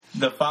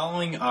The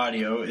following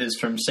audio is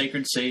from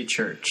Sacred City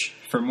Church.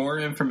 For more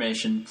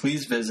information,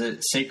 please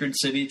visit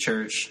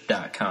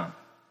sacredcitychurch.com.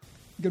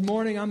 Good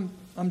morning.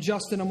 I'm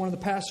Justin. I'm one of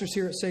the pastors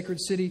here at Sacred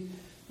City.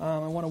 I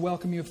want to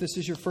welcome you if this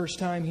is your first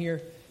time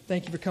here.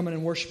 Thank you for coming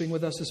and worshiping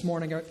with us this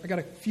morning. I got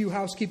a few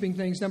housekeeping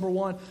things. Number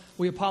one,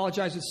 we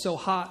apologize it's so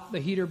hot.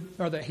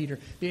 The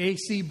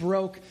AC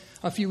broke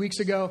a few weeks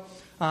ago.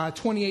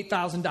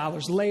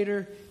 $28,000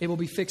 later, it will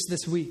be fixed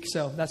this week.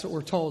 So that's what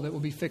we're told. It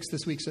will be fixed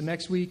this week. So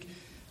next week,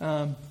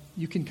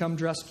 you can come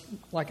dressed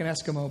like an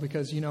Eskimo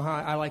because you know how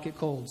I like it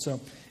cold.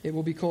 So it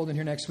will be cold in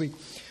here next week.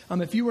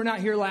 If you were not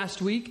here last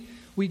week,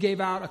 we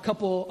gave out a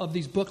couple of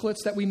these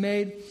booklets that we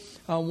made.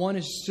 One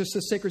is just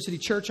the Sacred City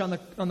Church on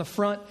the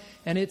front,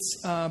 and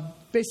it's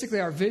basically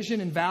our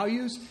vision and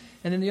values.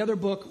 And then the other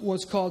book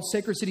was called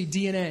Sacred City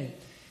DNA,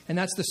 and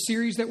that's the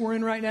series that we're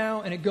in right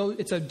now. And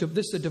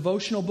this is a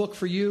devotional book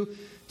for you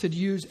to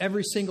use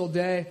every single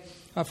day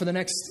for the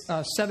next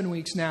 7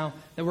 weeks now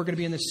that we're going to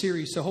be in this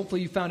series. So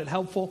hopefully you found it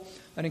helpful.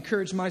 It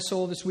encouraged my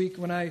soul this week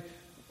when I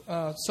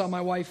saw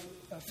my wife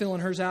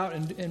filling hers out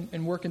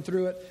and working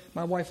through it.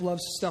 My wife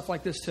loves stuff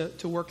like this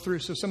to work through.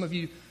 So some of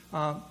you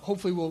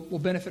hopefully will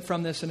benefit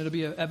from this, and it'll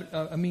be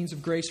a means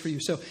of grace for you.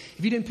 So if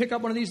you didn't pick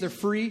up one of these, they're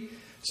free.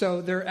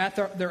 So they're at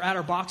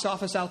our box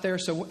office out there.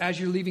 So as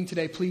you're leaving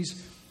today,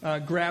 please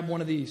grab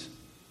one of these.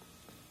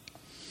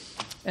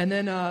 And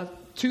then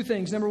two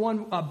things. Number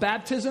one,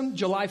 baptism,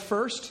 July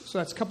 1st. So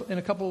that's in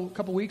a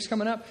couple weeks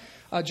coming up.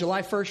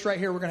 July 1st right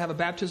here, we're going to have a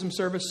baptism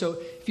service. So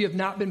if you have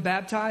not been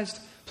baptized,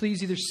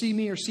 please either see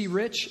me or see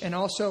Rich. And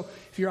also,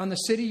 if you're on the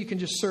city, you can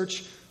just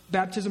search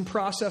baptism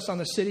process on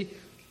the city.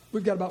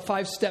 We've got about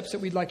 5 steps that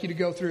we'd like you to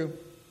go through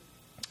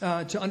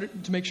to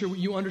make sure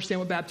you understand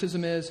what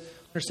baptism is,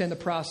 understand the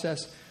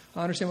process,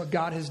 understand what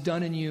God has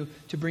done in you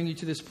to bring you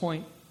to this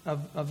point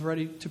of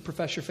ready to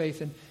profess your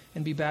faith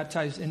and be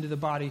baptized into the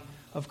body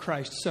of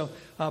Christ. So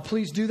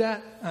please do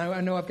that.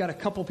 I know I've got a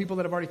couple people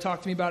that have already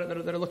talked to me about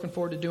it that are looking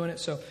forward to doing it.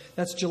 So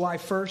that's July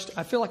 1st.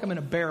 I feel like I'm in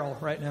a barrel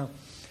right now.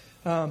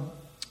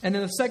 And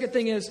then the second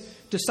thing is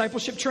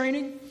discipleship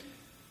training.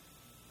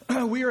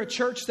 We are a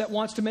church that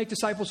wants to make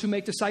disciples who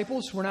make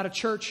disciples. We're not a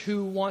church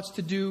who wants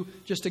to do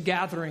just a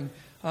gathering.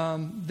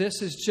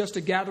 This is just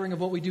a gathering of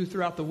what we do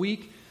throughout the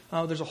week.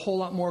 There's a whole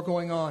lot more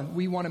going on.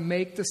 We want to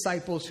make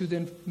disciples who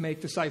then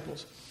make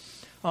disciples.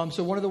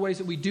 So one of the ways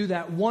that we do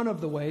that, one of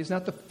the ways,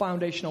 not the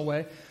foundational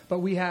way,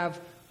 but we have,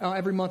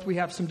 every month we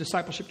have some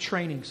discipleship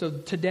training. So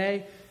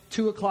today,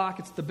 2 o'clock,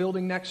 it's the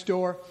building next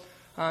door.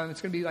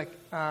 It's going to be like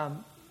a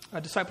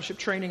discipleship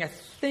training. I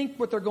think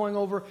what they're going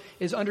over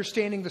is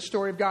understanding the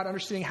story of God,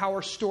 understanding how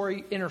our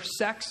story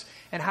intersects,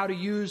 and how to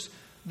use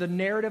the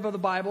narrative of the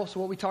Bible,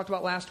 so what we talked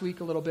about last week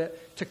a little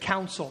bit, to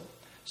counsel.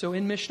 So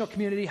in missional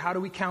community, how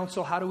do we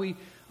counsel? How do we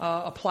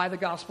apply the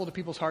gospel to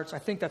people's hearts? I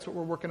think that's what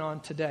we're working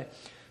on today.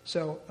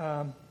 So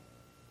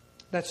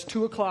that's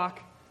 2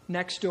 o'clock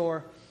next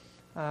door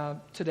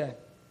today.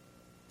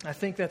 I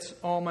think that's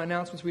all my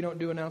announcements. We don't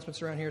do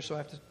announcements around here, so I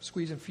have to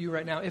squeeze in a few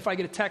right now. If I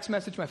get a text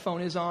message, my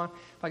phone is on.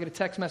 If I get a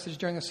text message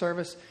during the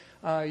service,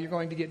 you're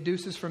going to get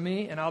deuces from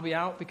me, and I'll be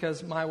out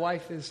because my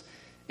wife is,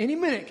 any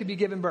minute, could be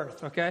giving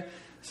birth, okay?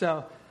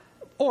 So,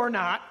 or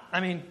not. I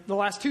mean, the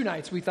last 2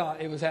 nights we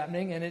thought it was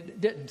happening, and it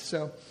didn't.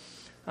 So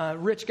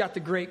Rich got the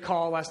great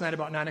call last night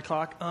about 9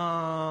 o'clock.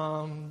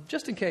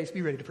 Just in case,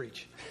 be ready to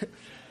preach.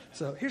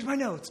 So here's my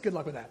notes. Good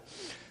luck with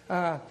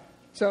that.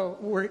 So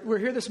we're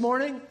here this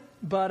morning,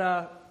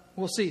 but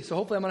we'll see. So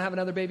hopefully I'm going to have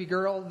another baby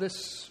girl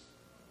this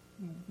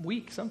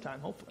week sometime,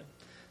 hopefully.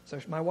 So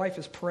my wife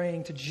is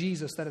praying to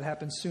Jesus that it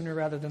happens sooner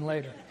rather than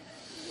later.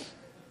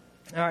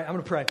 All right, I'm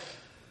going to pray.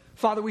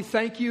 Father, we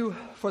thank you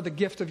for the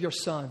gift of your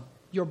Son.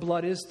 Your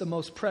blood is the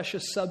most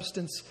precious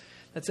substance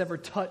that's ever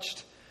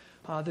touched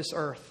this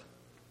earth.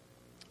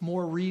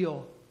 More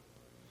real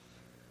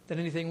than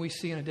anything we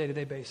see on a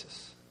day-to-day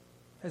basis.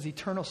 Has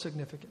eternal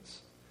significance.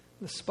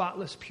 The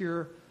spotless,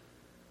 pure,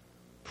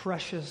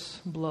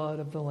 precious blood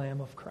of the Lamb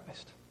of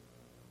Christ.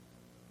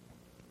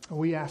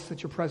 We ask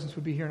that your presence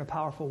would be here in a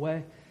powerful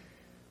way.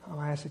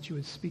 I ask that you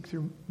would speak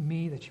through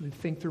me, that you would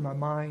think through my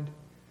mind,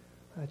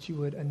 that you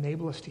would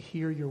enable us to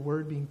hear your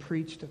word being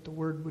preached, that the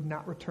word would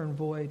not return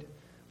void,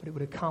 but it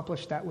would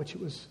accomplish that which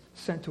it was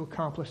sent to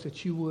accomplish,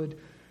 that you would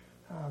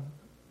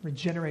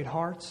regenerate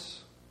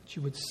hearts, that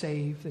you would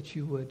save, that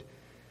you would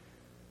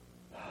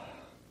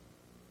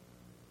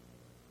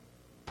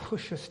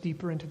push us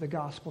deeper into the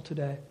gospel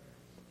today.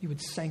 You would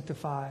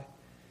sanctify.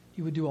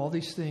 You would do all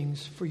these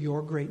things for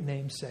your great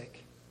name's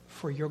sake,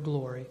 for your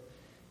glory,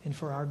 and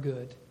for our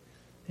good.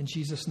 In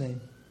Jesus' name,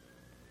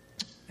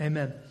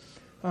 amen.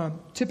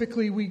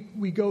 Typically,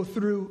 we go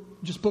through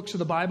just books of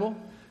the Bible.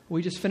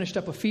 We just finished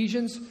up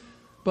Ephesians.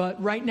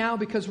 But right now,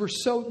 because we're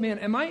so, man,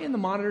 am I in the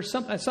monitor?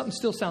 Something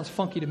still sounds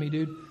funky to me,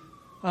 dude.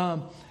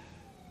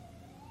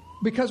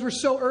 Because we're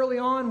so early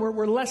on,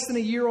 we're less than a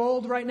year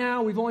old right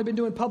now. We've only been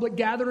doing public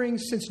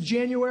gatherings since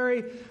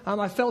January.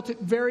 I felt it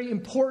very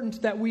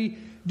important that we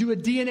do a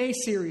DNA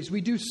series.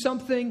 We do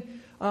something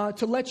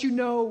to let you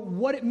know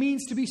what it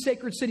means to be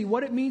Sacred City,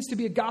 what it means to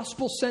be a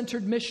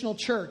gospel-centered missional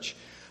church.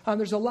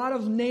 There's a lot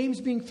of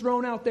names being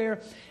thrown out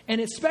there.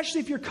 And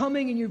especially if you're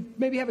coming and you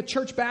maybe have a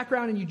church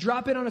background and you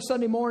drop in on a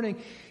Sunday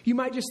morning, you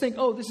might just think,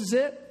 oh, this is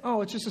it?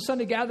 Oh, it's just a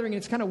Sunday gathering and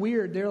it's kind of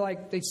weird.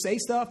 They say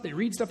stuff, they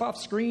read stuff off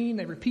screen,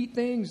 they repeat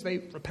things, they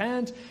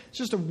repent. It's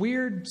just a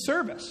weird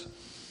service.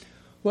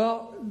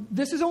 Well,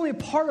 this is only a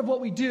part of what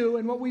we do,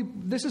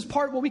 and this is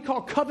part of what we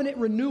call covenant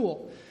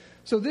renewal.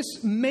 So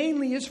this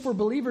mainly is for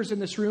believers in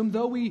this room,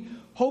 though we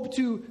hope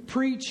to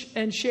preach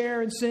and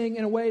share and sing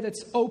in a way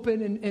that's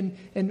open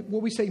and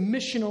what we say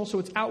missional, so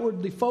it's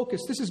outwardly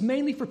focused. This is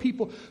mainly for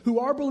people who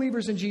are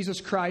believers in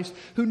Jesus Christ,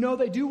 who know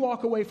they do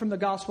walk away from the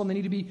gospel and they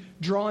need to be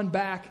drawn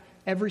back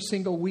every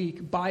single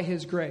week by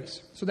His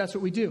grace. So that's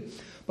what we do.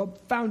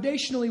 But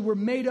foundationally, we're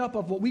made up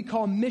of what we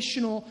call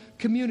missional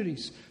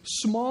communities.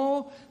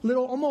 Small,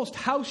 little, almost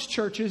house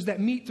churches that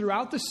meet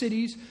throughout the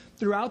cities,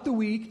 throughout the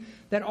week,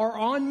 that are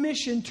on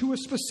mission to a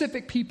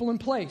specific people and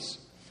place.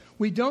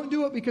 We don't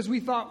do it because we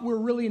thought we're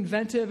really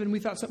inventive and we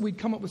thought we'd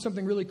come up with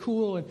something really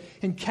cool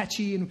and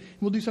catchy and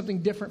we'll do something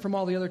different from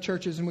all the other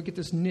churches and we'll get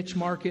this niche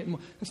market. And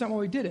that's not why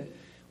we did it.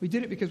 We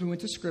did it because we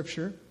went to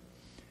Scripture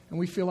and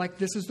we feel like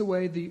this is the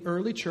way the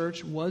early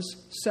church was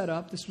set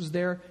up. This was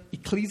their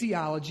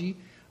ecclesiology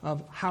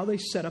of how they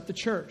set up the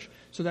church.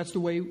 So that's the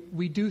way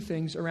we do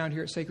things around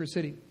here at Sacred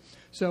City.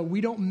 So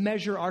we don't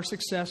measure our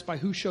success by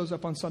who shows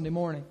up on Sunday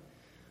morning.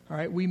 All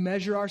right, we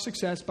measure our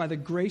success by the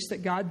grace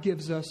that God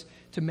gives us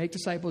to make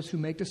disciples who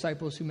make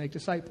disciples who make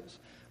disciples.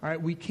 All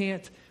right, we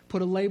can't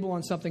put a label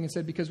on something and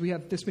say because we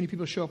have this many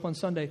people show up on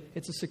Sunday,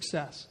 it's a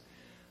success.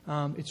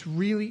 It's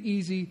really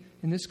easy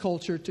in this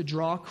culture to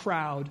draw a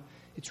crowd.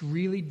 It's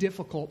really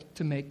difficult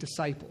to make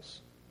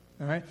disciples.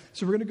 All right,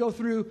 so we're going to go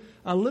through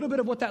a little bit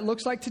of what that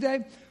looks like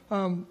today.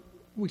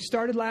 We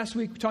started last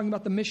week talking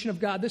about the mission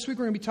of God. This week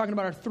we're going to be talking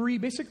about our three,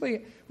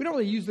 basically, we don't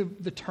really use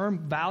the term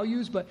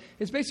values, but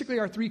it's basically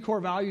our three core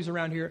values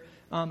around here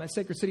at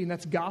Sacred City, and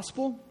that's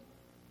gospel,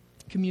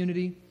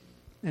 community,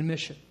 and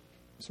mission.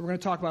 So we're going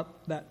to talk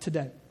about that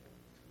today.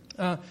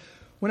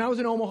 When I was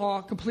in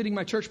Omaha completing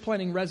my church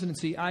planning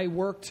residency, I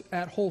worked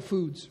at Whole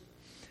Foods.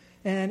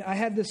 And I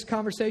had this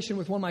conversation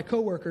with one of my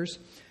coworkers.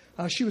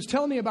 She was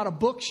telling me about a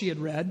book she had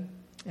read,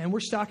 and we're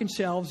stocking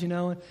shelves, you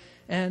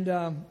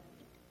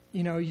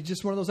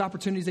just one of those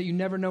opportunities that you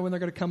never know when they're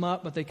going to come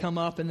up, but they come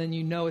up, and then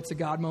you know it's a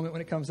God moment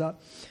when it comes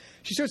up.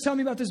 She starts telling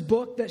me about this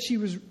book that she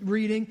was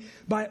reading,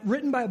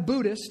 written by a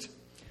Buddhist,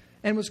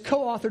 and was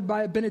co-authored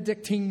by a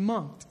Benedictine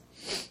monk.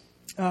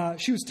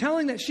 She was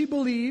telling that she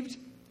believed,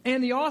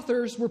 and the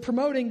authors were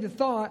promoting the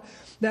thought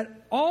that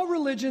all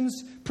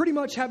religions pretty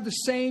much have the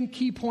same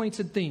key points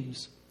and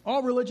themes.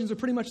 All religions are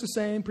pretty much the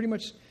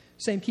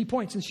same key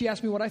points. And she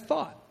asked me what I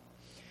thought.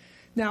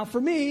 Now, for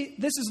me,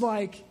 this is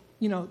like,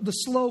 the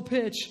slow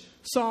pitch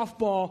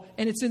softball,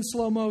 and it's in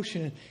slow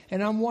motion.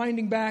 And I'm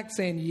winding back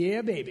saying,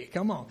 yeah, baby,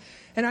 come on.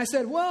 And I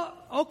said, well,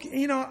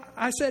 okay,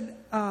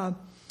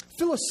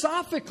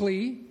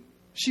 philosophically,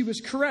 she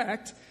was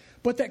correct,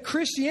 but that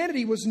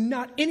Christianity was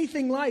not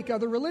anything like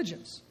other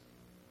religions.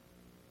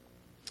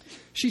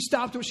 She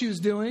stopped what she was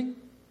doing.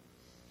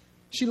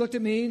 She looked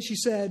at me and she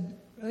said,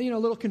 a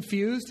little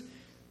confused,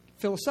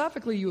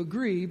 philosophically you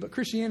agree, but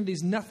Christianity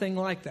is nothing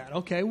like that.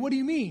 Okay, what do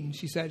you mean?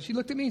 She said. She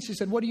looked at me and she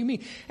said, what do you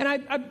mean? And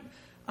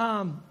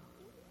I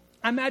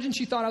imagine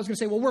she thought I was going to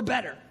say, well, we're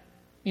better,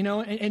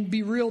 and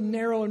be real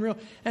narrow and real.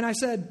 And I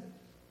said,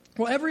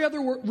 well, every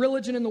other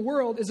religion in the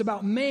world is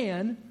about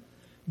man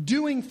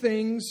doing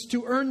things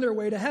to earn their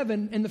way to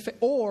heaven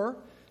or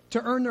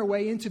to earn their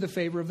way into the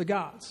favor of the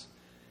gods.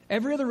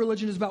 Every other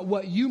religion is about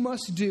what you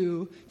must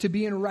do to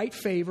be in right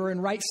favor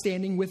and right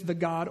standing with the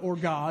God or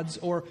gods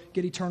or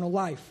get eternal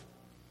life.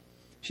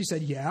 She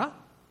said, yeah.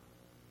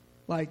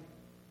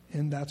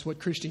 And that's what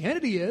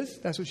Christianity is.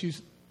 That's what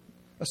she's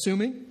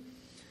assuming.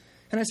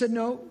 And I said,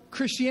 no,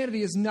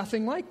 Christianity is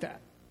nothing like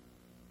that.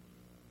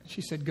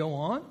 She said, go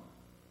on.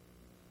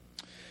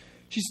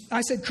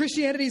 I said,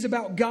 Christianity is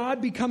about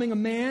God becoming a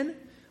man,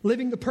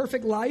 living the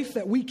perfect life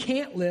that we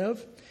can't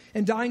live,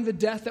 and dying the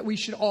death that we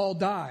should all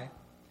die.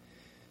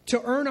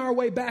 To earn our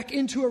way back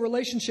into a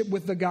relationship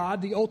with the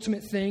God, the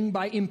ultimate thing,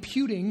 by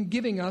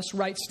giving us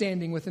right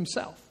standing with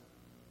Himself.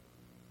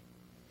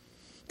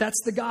 That's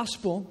the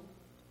gospel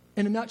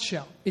in a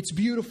nutshell. It's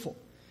beautiful.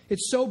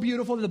 It's so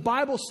beautiful that the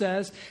Bible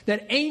says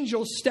that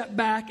angels step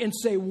back and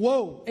say,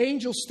 whoa.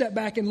 Angels step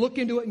back and look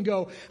into it and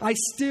go, I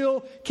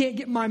still can't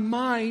get my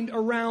mind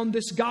around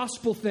this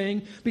gospel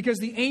thing because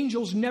the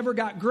angels never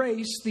got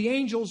grace. The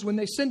angels, when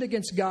they sinned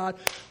against God,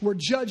 were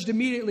judged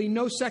immediately.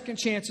 No second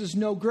chances,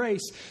 no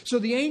grace. So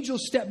the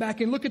angels step back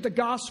and look at the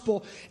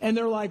gospel and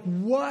they're like,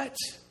 what?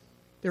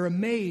 They're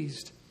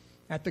amazed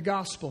at the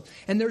gospel.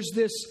 And there's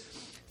this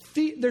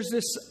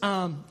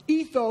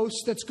ethos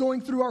that's going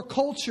through our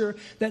culture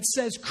that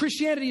says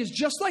Christianity is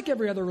just like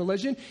every other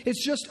religion.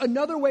 It's just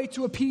another way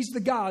to appease the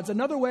gods,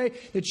 another way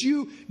that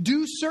you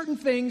do certain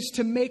things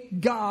to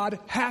make God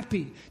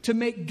happy, to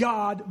make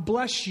God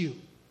bless you.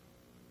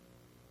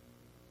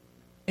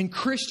 And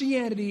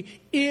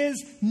Christianity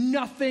is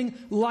nothing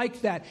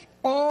like that.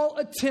 All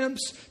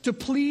attempts to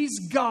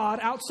please God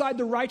outside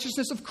the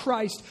righteousness of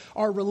Christ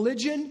are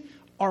religion,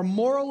 our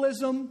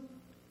moralism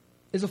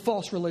is a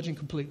false religion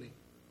completely.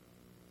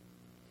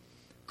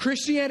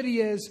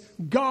 Christianity is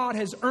God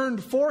has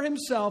earned for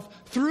himself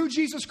through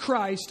Jesus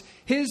Christ.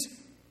 His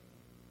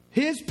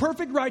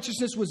perfect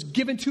righteousness was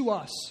given to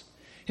us.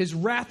 His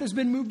wrath has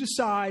been moved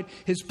aside.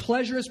 His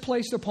pleasure is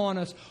placed upon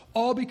us,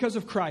 all because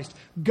of Christ.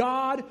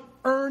 God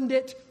earned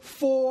it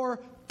for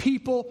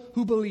people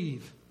who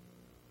believe.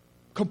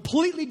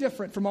 Completely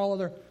different from all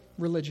other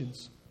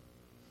religions.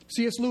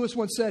 C.S. Lewis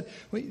once said,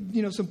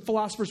 some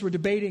philosophers were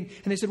debating,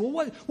 and they said,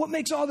 well, what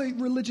makes all the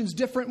religions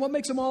different? What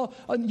makes them all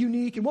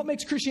unique? And what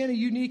makes Christianity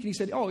unique? And he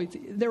said,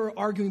 they were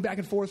arguing back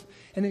and forth.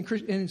 And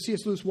then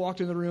C.S. Lewis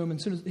walked into the room, and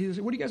as soon as he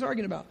said, what are you guys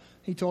arguing about?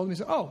 He told him, he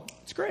said,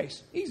 it's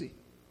grace. Easy.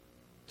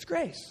 It's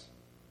grace.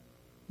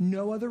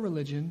 No other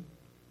religion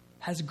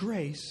has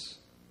grace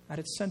at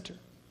its center.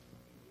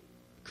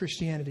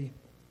 Christianity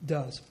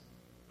does.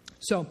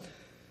 So,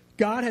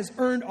 God has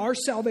earned our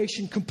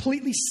salvation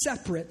completely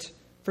separate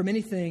from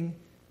anything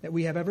that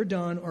we have ever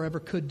done or ever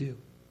could do.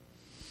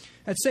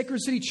 At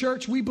Sacred City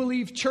Church, we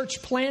believe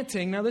church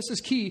planting, now this is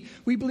key,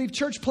 we believe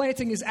church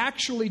planting is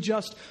actually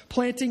just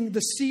planting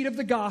the seed of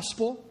the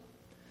gospel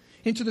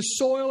into the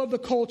soil of the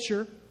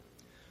culture,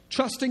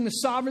 trusting the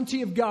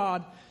sovereignty of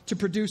God to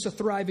produce a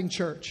thriving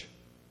church.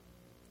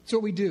 That's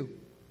what we do.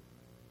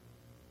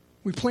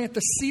 We plant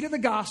the seed of the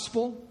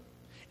gospel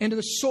into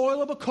the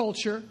soil of a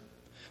culture.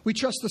 We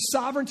trust the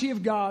sovereignty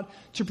of God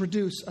to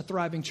produce a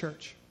thriving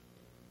church.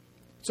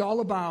 It's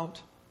all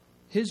about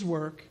his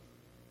work.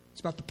 It's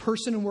about the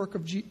person and work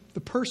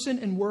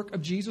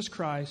of Jesus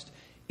Christ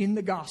in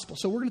the gospel.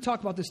 So we're going to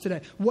talk about this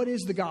today. What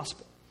is the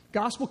gospel?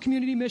 Gospel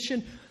community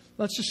mission.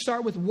 Let's just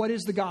start with what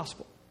is the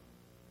gospel.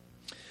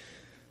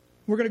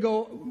 We're going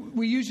to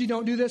we usually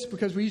don't do this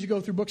because we usually go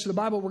through books of the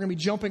Bible. We're going to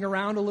be jumping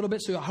around a little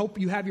bit, so I hope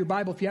you have your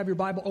Bible. If you have your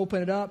Bible,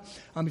 open it up.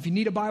 If you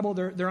need a Bible,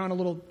 they're on a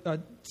little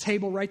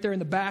table right there in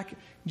the back.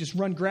 Just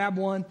grab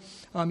one.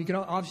 You can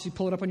obviously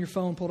pull it up on your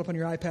phone, pull it up on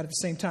your iPad at the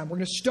same time. We're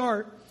going to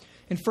start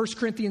in 1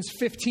 Corinthians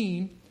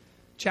 15,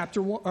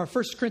 chapter 1, or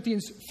 1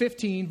 Corinthians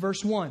 15,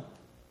 verse 1.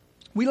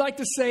 We like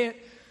to say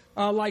it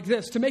like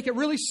this. To make it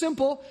really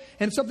simple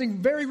and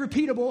something very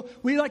repeatable,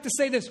 we like to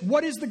say this.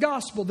 What is the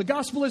gospel? The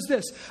gospel is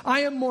this.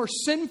 I am more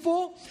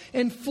sinful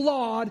and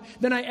flawed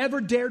than I ever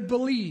dared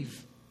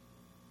believe,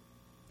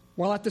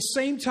 while at the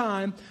same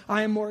time,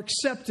 I am more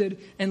accepted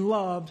and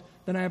loved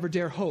than I ever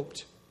dare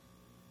hoped.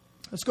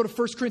 Let's go to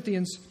 1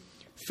 Corinthians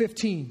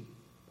 15.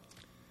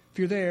 If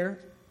you're there,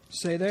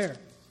 say there.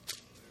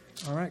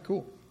 All right,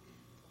 cool.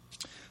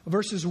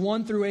 Verses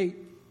 1 through 8.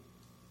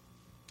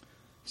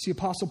 It's the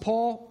Apostle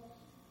Paul,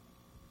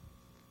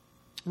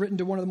 written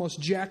to one of the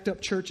most jacked up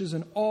churches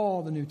in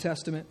all the New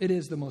Testament. It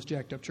is the most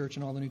jacked up church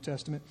in all the New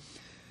Testament.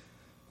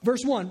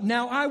 Verse 1.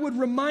 Now I would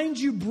remind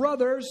you,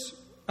 brothers,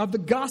 of the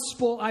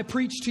gospel I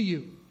preached to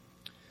you.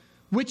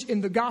 Which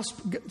in the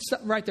gospel,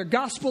 right there,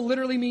 gospel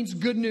literally means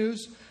good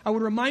news. I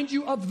would remind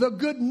you of the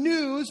good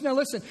news. Now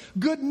listen,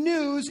 good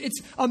news, it's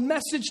a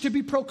message to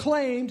be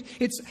proclaimed.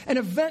 It's an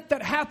event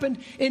that happened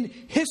in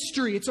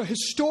history. It's a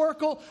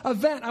historical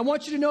event. I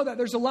want you to know that.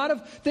 There's a lot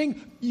of things,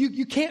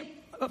 you can't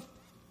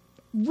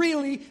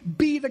really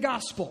be the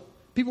gospel.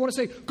 People want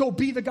to say, go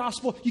be the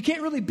gospel. You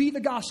can't really be the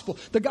gospel.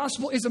 The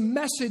gospel is a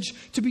message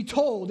to be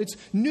told. It's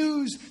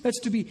news that's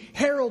to be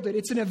heralded.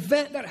 It's an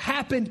event that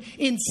happened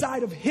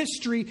inside of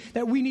history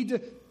that we need to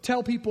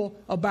tell people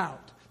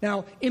about.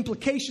 Now,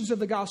 implications of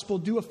the gospel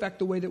do affect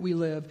the way that we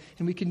live,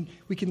 and we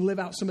can live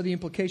out some of the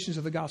implications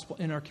of the gospel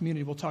in our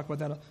community. We'll talk about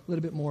that a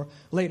little bit more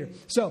later.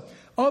 So,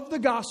 of the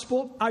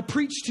gospel I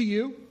preached to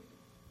you,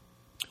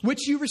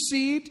 which you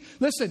received.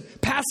 Listen,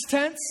 past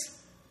tense.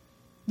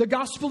 The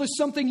gospel is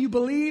something you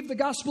believe. The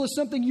gospel is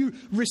something you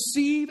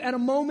receive at a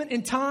moment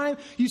in time.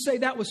 You say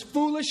that was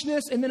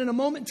foolishness. And then in a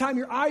moment in time,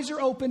 your eyes are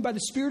opened by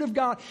the Spirit of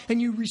God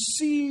and you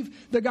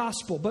receive the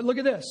gospel. But look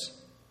at this.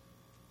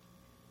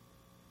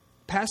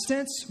 Past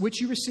tense,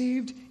 which you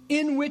received,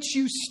 in which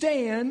you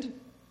stand.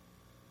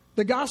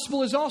 The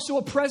gospel is also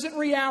a present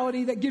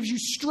reality that gives you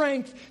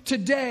strength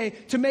today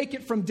to make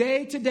it from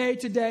day to day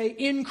to day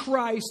in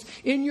Christ,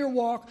 in your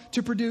walk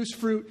to produce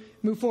fruit.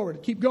 Move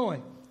forward. Keep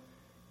going.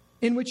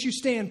 In which you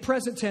stand,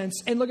 present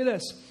tense. And look at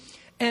this.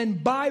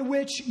 And by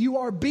which you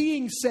are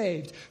being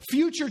saved.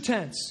 Future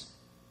tense.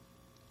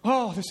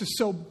 Oh, this is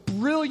so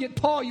brilliant.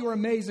 Paul, you are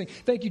amazing.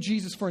 Thank you,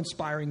 Jesus, for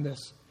inspiring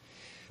this.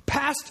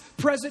 Past,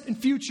 present, and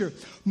future.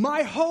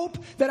 My hope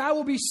that I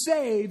will be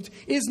saved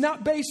is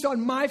not based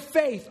on my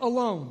faith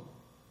alone.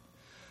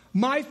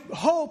 My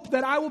hope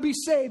that I will be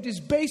saved is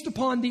based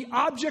upon the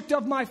object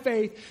of my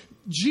faith,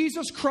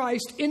 Jesus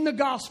Christ, in the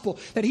gospel,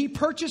 that he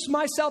purchased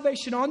my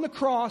salvation on the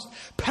cross,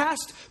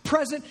 past,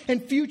 present,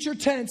 and future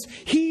tense.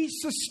 He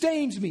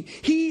sustains me.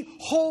 He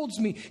holds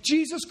me.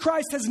 Jesus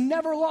Christ has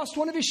never lost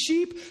one of his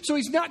sheep, so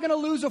he's not going to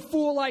lose a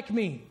fool like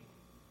me.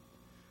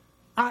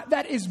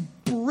 That is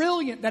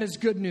brilliant. That is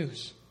good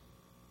news.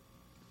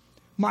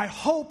 My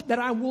hope that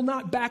I will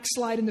not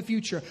backslide in the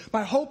future.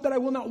 My hope that I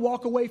will not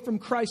walk away from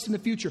Christ in the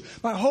future.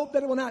 My hope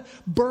that I will not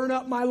burn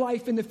up my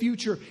life in the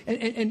future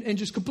and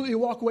just completely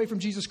walk away from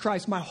Jesus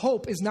Christ. My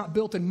hope is not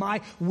built in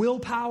my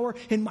willpower,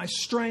 in my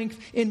strength,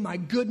 in my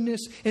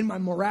goodness, in my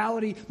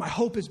morality. My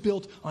hope is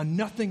built on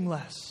nothing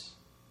less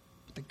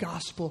but the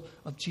gospel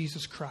of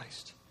Jesus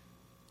Christ.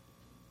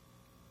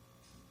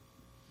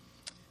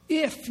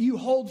 If you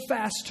hold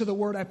fast to the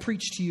word I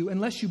preached to you,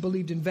 unless you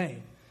believed in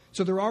vain.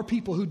 So there are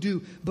people who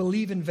do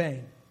believe in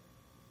vain.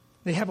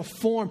 They have a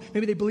form,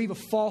 maybe they believe a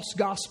false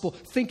gospel,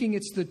 thinking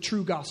it's the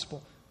true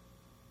gospel.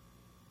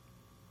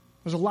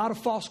 There's a lot of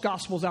false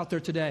gospels out there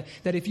today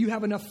that if you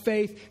have enough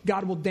faith,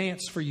 God will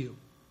dance for you.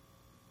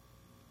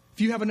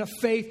 If you have enough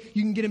faith,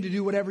 you can get him to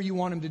do whatever you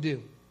want him to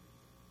do.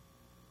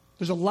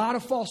 There's a lot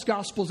of false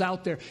gospels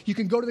out there. You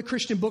can go to the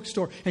Christian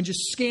bookstore and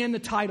just scan the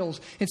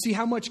titles and see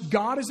how much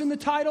God is in the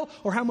title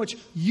or how much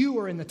you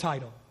are in the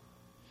title.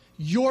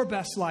 Your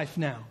best life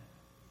now.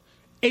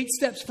 8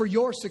 steps for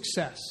your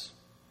success.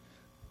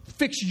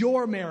 Fix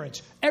your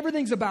marriage.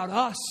 Everything's about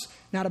us,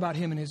 not about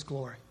him and his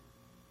glory.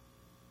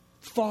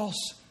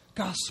 False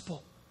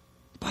gospel.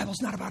 The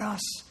Bible's not about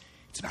us.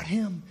 It's about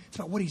him. It's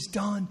about what he's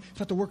done. It's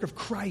about the work of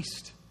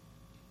Christ.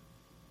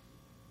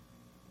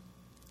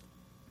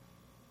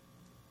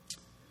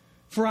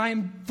 For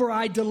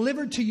I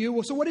delivered to you.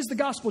 Well, so what is the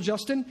gospel,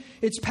 Justin?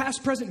 It's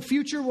past, present,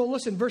 future. Well,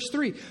 listen, verse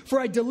 3. For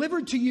I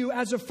delivered to you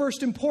as of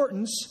first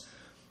importance.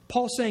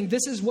 Paul saying,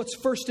 this is what's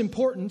first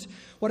important,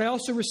 what I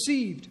also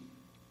received.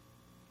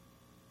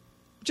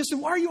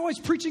 Justin, why are you always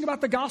preaching about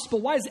the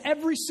gospel? Why is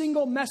every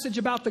single message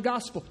about the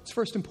gospel? It's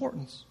first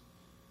importance.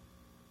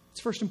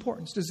 It's first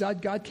importance. Does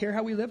God care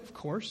how we live? Of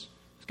course.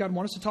 Does God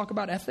want us to talk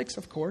about ethics?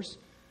 Of course.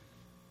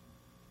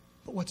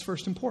 But what's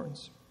first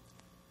importance?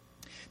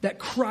 That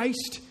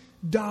Christ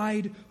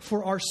died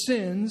for our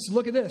sins.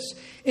 Look at this.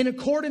 In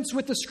accordance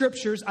with the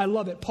scriptures, I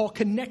love it. Paul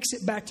connects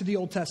it back to the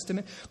Old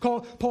Testament.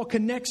 Paul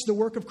connects the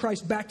work of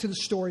Christ back to the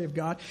story of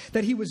God.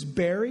 That he was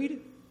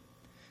buried,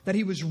 that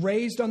he was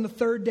raised on the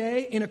third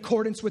day in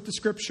accordance with the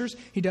scriptures.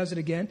 He does it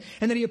again.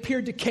 And then he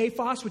appeared to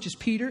Cephas, which is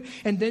Peter,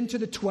 and then to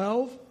the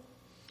 12.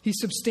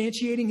 He's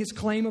substantiating his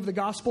claim of the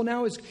gospel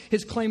now,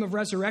 his claim of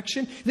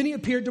resurrection. Then he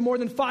appeared to more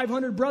than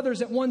 500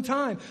 brothers at one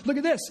time. Look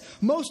at this.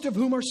 Most of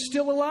whom are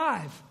still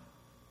alive.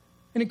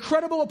 An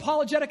incredible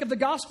apologetic of the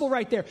gospel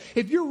right there.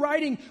 If you're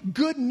writing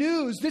good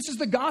news, this is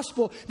the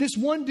gospel. This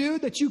one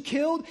dude that you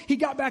killed, he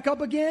got back up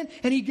again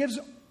and he gives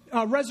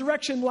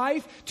resurrection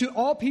life to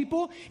all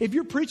people. If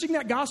you're preaching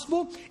that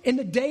gospel in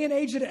the day and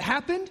age that it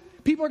happened,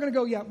 people are going to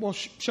go, yeah, well,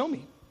 show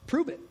me,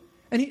 prove it.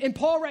 And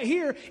Paul right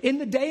here, in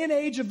the day and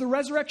age of the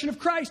resurrection of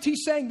Christ,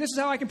 he's saying, this is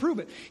how I can prove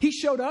it. He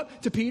showed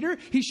up to Peter.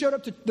 He showed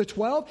up to the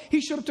 12.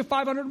 He showed up to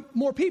 500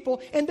 more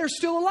people, and they're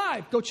still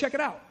alive. Go check it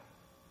out.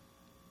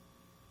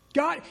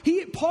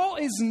 Paul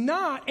is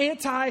not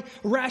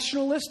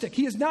anti-rationalistic.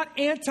 He is not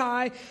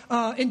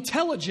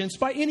anti-intelligence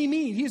by any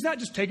means. He is not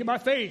just take it by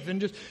faith and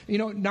just,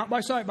 not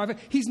by sight, by faith.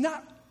 He's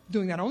not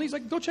doing that only. He's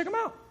like, go check them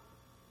out.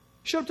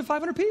 Showed up to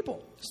 500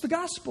 people. It's the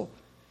gospel.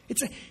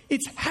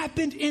 It's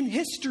happened in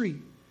history.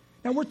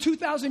 Now, we're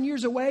 2,000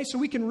 years away, so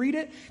we can read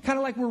it kind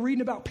of like we're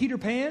reading about Peter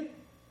Pan.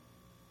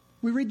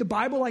 We read the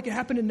Bible like it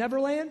happened in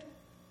Neverland.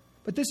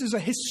 But this is a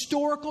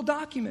historical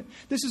document.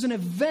 This is an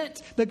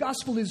event. The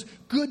gospel is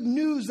good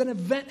news that an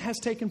event has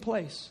taken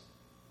place.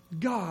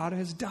 God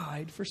has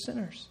died for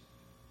sinners.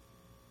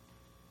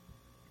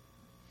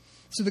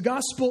 So the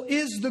gospel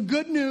is the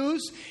good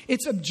news.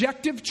 It's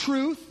objective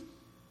truth.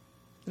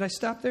 Did I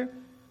stop there?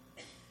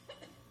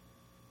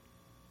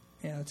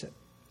 Yeah, that's it.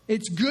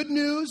 It's good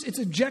news. It's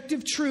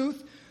objective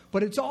truth.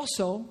 But it's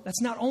also,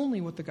 that's not only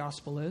what the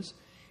gospel is.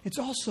 It's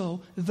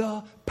also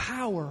the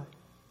power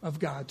of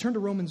God. Turn to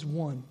Romans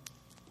 1.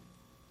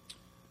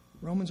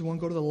 Romans 1,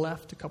 go to the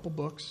left, a couple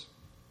books.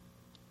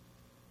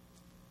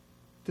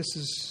 This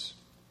is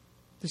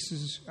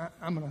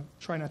I'm going to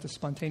try not to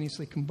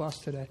spontaneously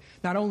combust today.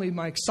 Not only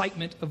my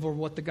excitement over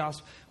what the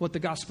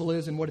gospel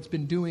is and what it's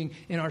been doing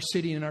in our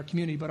city and in our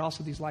community, but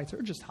also these lights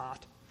are just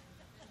hot.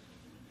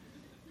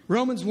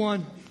 Romans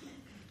 1,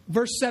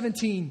 verse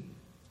 17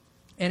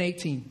 and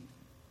 18.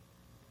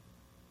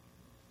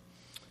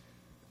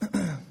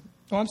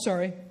 I'm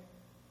sorry.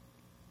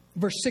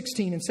 Verse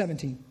 16 and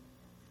 17.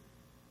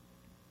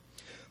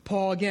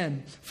 Paul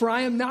again. For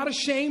I am not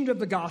ashamed of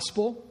the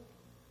gospel,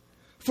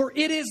 for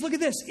it is, look at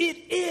this, it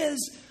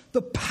is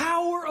the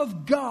power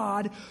of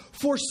God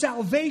for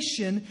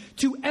salvation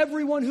to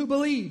everyone who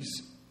believes.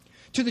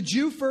 To the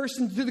Jew first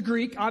and to the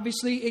Greek.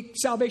 Obviously,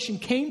 salvation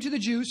came to the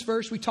Jews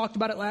first. We talked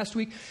about it last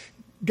week.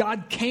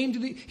 God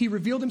he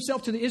revealed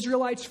himself to the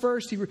Israelites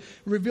first. He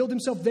revealed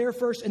himself there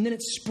first, and then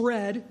it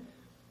spread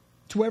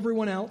to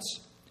everyone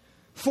else.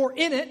 For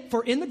in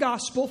the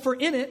gospel,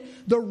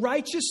 the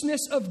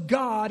righteousness of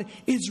God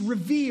is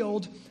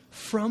revealed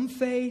from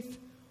faith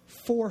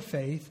for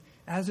faith,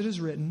 as it is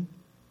written,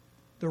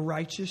 the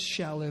righteous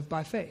shall live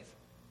by faith.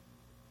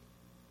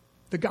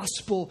 The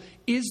gospel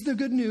is the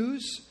good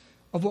news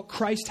of what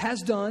Christ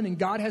has done and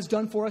God has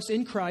done for us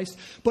in Christ.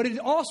 But it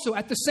also,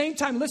 at the same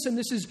time, listen,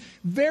 this is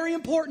very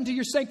important to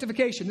your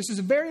sanctification. This is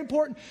very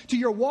important to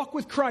your walk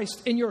with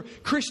Christ in your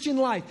Christian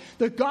life.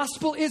 The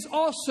gospel is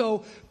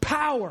also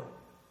power.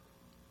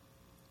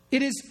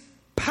 It is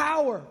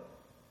power.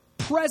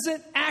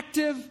 Present,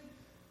 active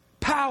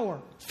power.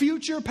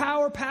 Future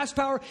power, past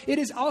power. It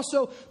is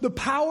also the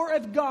power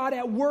of God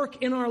at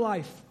work in our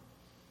life.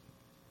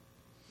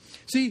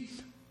 See,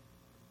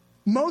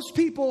 most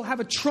people have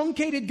a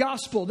truncated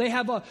gospel. They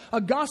have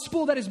a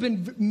gospel that has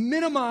been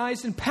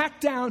minimized and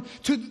packed down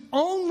to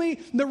only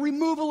the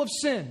removal of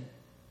sin.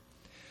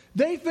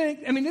 They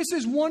think, this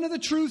is one of the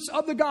truths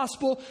of the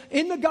gospel.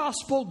 In the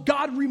gospel,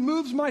 God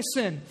removes my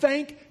sin.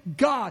 Thank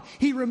God.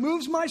 He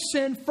removes my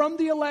sin from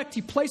the elect.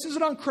 He places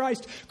it on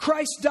Christ.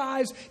 Christ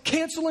dies,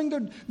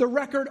 canceling the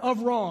record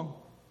of wrong.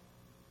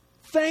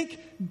 Thank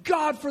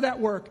God for that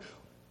work.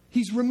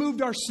 He's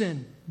removed our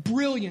sin.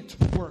 Brilliant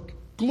work.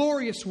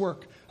 Glorious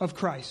work of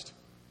Christ.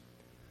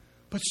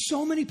 But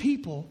so many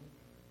people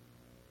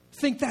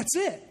think that's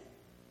it.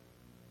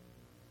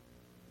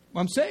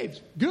 I'm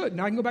saved. Good.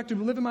 Now I can go back to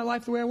living my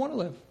life the way I want to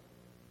live.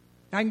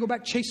 Now I can go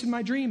back chasing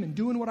my dream and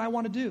doing what I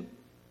want to do.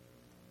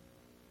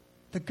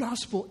 The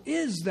gospel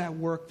is that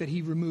work that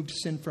He removed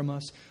sin from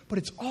us, but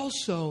it's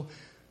also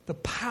the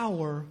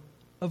power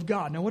of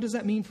God. Now what does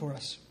that mean for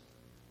us?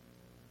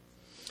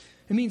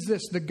 It means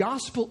this: the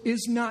gospel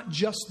is not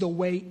just the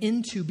way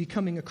into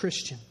becoming a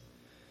Christian.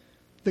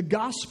 The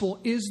gospel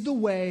is the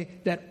way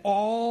that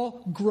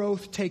all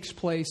growth takes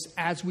place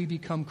as we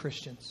become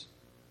Christians.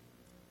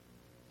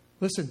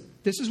 Listen,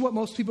 this is what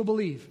most people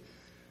believe.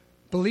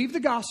 Believe the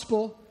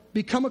gospel,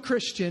 become a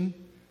Christian,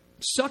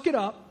 suck it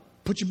up,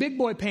 put your big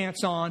boy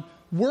pants on,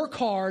 work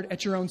hard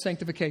at your own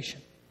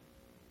sanctification.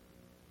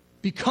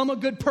 Become a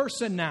good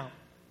person now.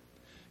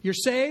 You're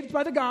saved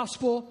by the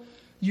gospel.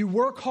 You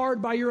work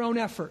hard by your own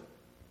effort.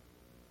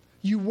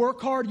 You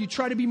work hard. You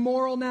try to be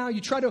moral now. You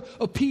try to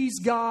appease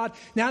God.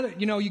 Now that,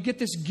 you get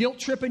this guilt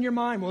trip in your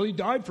mind. Well, He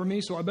died for me,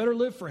 so I better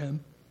live for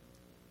Him.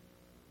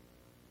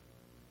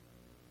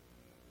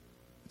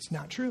 It's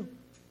not true.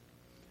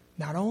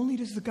 Not only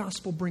does the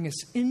gospel bring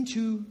us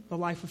into the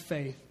life of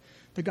faith,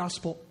 the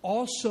gospel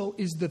also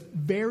is the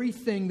very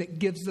thing that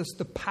gives us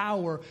the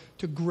power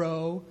to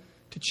grow,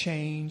 to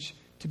change,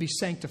 to be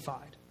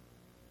sanctified.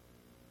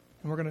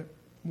 And we're going to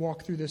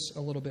walk through this a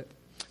little bit.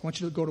 I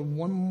want you to go to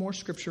one more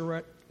scripture,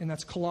 right? And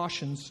that's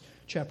Colossians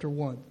chapter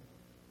 1.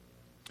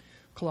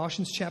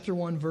 Colossians chapter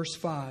 1, verse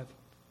 5.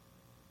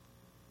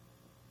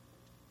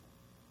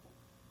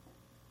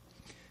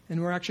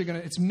 And we're actually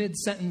it's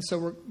mid-sentence,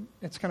 so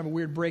it's kind of a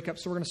weird breakup.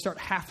 So we're going to start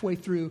halfway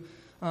through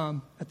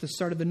at the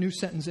start of the new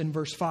sentence in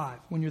verse 5.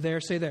 When you're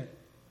there, say there.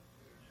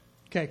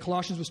 Okay,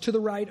 Colossians was to the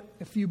right,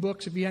 a few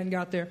books if you hadn't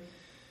got there.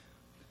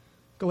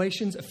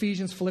 Galatians,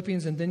 Ephesians,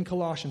 Philippians, and then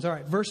Colossians. All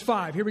right, verse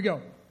 5, here we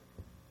go.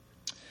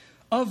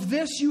 Of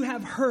this you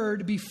have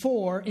heard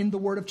before in the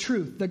word of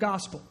truth, the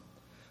gospel.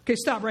 Okay,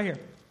 stop right here.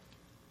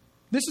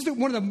 This is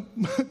one of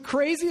the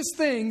craziest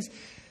things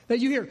that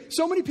you hear.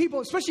 So many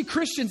people, especially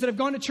Christians that have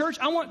gone to church,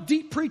 I want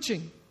deep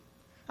preaching.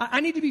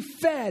 I need to be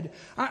fed.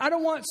 I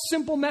don't want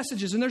simple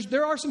messages. And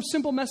there are some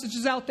simple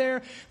messages out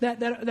there that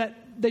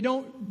they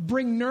don't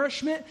bring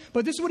nourishment.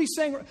 But this is what he's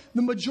saying.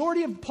 The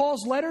majority of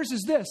Paul's letters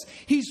is this.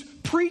 He's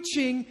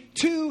preaching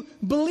to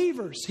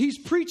believers. He's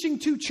preaching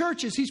to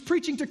churches. He's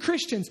preaching to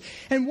Christians.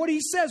 And what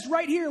he says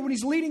right here when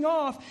he's leading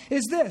off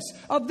is this.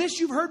 Of this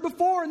you've heard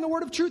before in the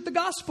word of truth, the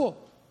gospel.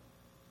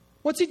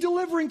 What's he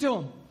delivering to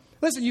them?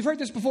 Listen, you've heard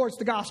this before. It's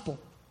the gospel.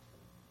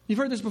 You've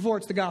heard this before.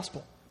 It's the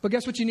gospel. But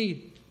guess what you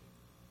need?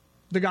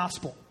 The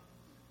gospel.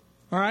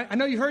 All right? I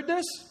know you heard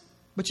this,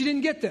 but you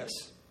didn't get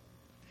this.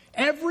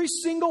 Every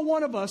single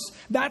one of us,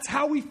 that's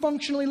how we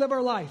functionally live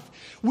our life.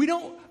 We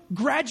don't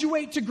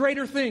graduate to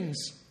greater things.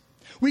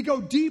 We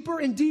go deeper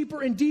and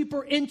deeper and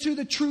deeper into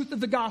the truth of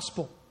the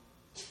gospel.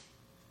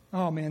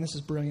 Oh man, this is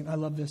brilliant. I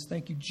love this.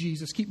 Thank you,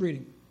 Jesus. Keep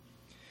reading.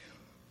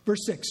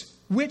 Verse 6.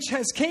 Which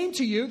has came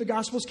to you, the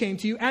gospels came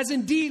to you, as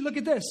indeed, look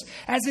at this,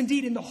 as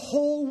indeed in the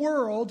whole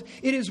world,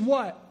 it is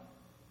what?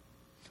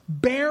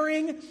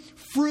 Bearing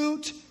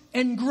fruit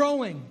and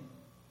growing.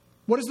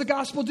 What does the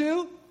gospel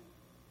do?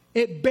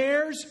 It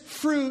bears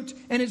fruit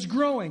and is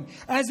growing,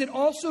 as it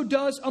also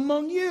does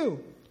among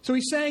you. So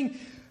he's saying,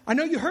 I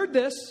know you heard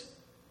this,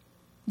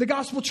 the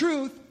gospel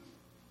truth,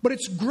 but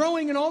it's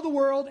growing in all the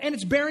world and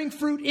it's bearing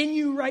fruit in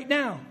you right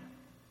now.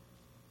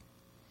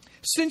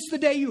 Since the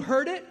day you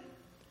heard it,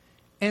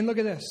 and look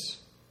at this,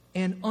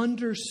 and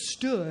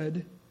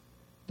understood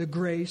the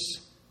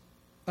grace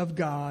of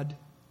God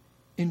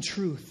in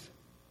truth.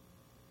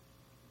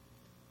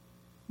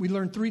 We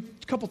learned a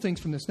couple things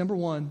from this. Number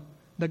one,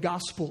 the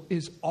gospel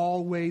is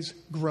always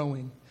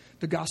growing.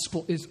 The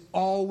gospel is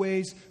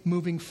always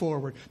moving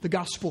forward. The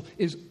gospel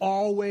is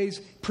always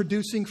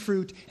producing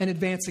fruit and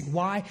advancing.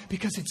 Why?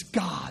 Because it's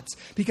God's.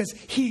 Because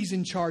He's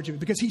in charge of it.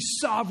 Because He's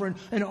sovereign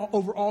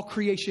over all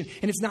creation.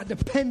 And it's not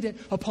dependent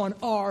upon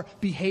our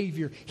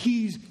behavior.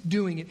 He's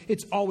doing it.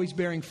 It's always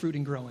bearing fruit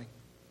and growing.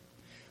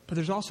 But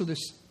there's also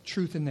this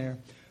truth in there.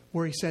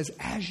 where he says,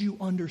 as you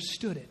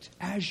understood it,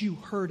 as you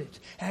heard it,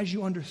 as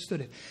you understood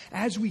it,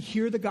 as we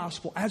hear the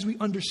gospel, as we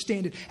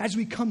understand it, as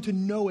we come to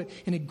know it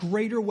in a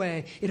greater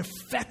way, it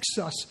affects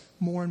us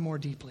more and more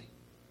deeply.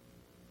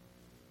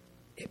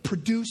 It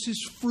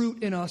produces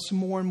fruit in us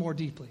more and more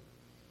deeply.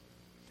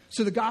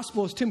 So the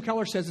gospel, as Tim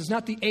Keller says, is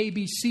not the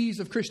ABCs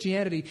of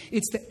Christianity,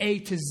 it's the A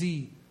to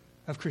Z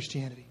of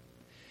Christianity.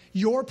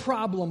 Your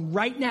problem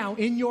right now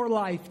in your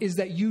life is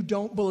that you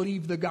don't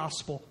believe the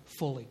gospel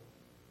fully.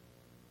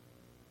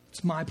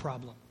 It's my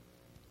problem.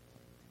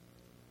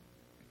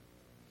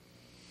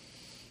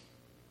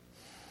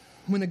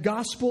 When the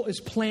gospel is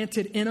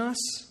planted in us,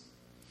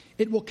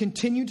 it will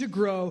continue to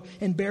grow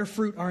and bear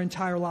fruit our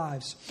entire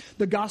lives.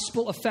 The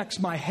gospel affects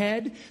my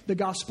head, the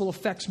gospel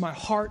affects my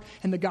heart,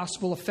 and the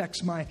gospel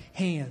affects my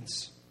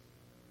hands.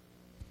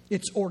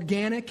 It's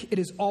organic. It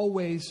is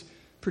always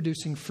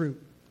producing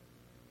fruit.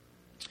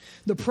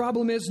 The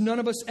problem is none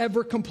of us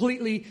ever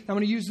completely, I'm going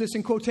to use this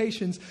in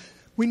quotations,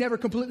 we never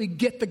completely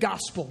get the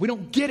gospel. We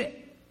don't get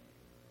it.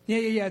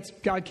 Yeah, it's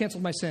God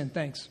canceled my sin.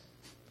 Thanks.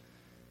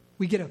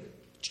 We get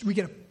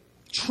a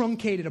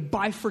truncated, a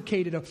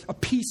bifurcated, a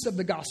piece of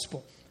the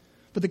gospel.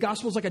 But the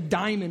gospel is like a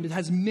diamond. It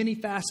has many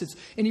facets.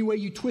 Any way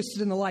you twist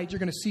it in the light, you're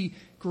going to see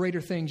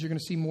greater things. You're going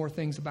to see more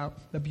things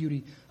about the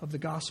beauty of the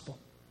gospel.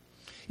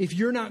 If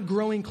you're not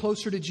growing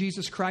closer to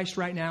Jesus Christ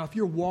right now, if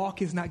your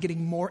walk is not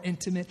getting more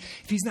intimate,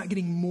 if he's not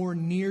getting more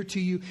near to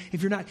you,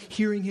 if you're not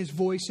hearing his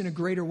voice in a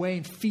greater way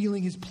and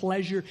feeling his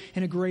pleasure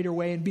in a greater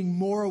way and being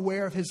more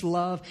aware of his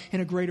love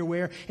in a greater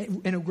way,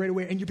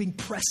 and you're being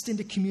pressed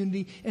into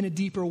community in a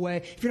deeper way,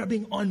 if you're not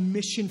being on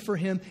mission for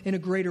him in a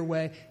greater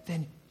way,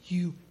 then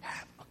you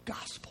have a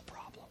gospel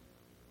problem.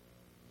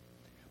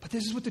 But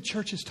this is what the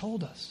church has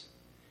told us.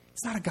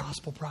 It's not a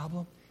gospel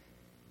problem.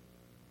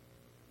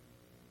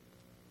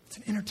 It's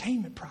an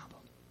entertainment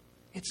problem.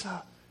 It's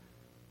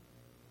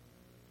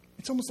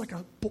almost like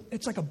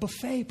a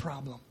buffet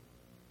problem.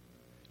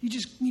 You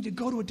just need to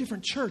go to a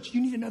different church.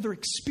 You need another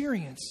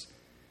experience.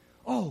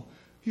 Oh,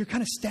 you're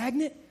kind of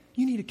stagnant?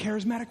 You need a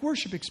charismatic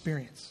worship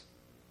experience.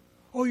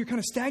 Oh, you're kind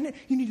of stagnant?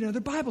 You need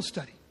another Bible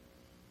study.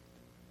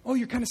 Oh,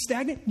 you're kind of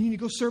stagnant? You need to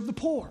go serve the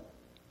poor.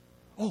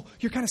 Oh,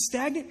 you're kind of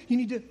stagnant? You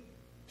need to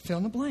fill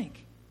in the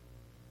blank.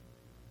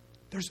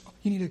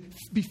 You need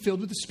to be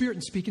filled with the Spirit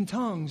and speak in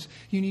tongues.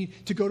 You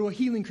need to go to a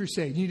healing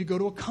crusade. You need to go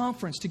to a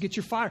conference to get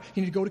your fire.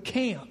 You need to go to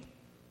camp.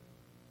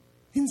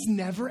 It's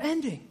never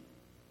ending.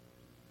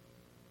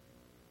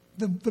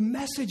 The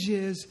message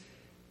is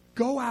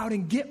go out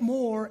and get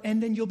more,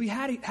 and then you'll be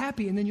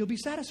happy, and then you'll be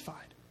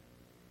satisfied.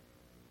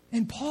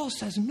 And Paul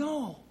says,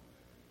 no,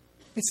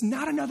 it's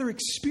not another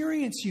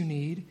experience you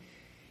need.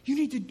 You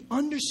need to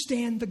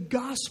understand the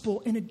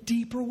gospel in a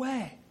deeper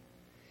way.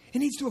 It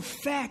needs to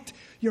affect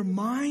your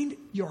mind,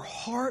 your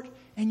heart,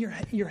 and your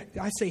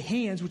I say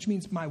hands, which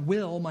means my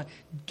will, my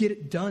get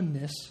it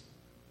doneness.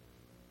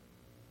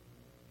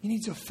 It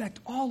needs to affect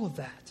all of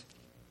that.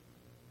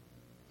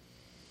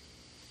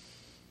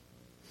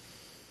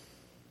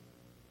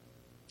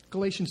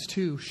 Galatians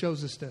 2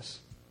 shows us this.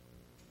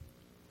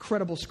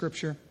 Incredible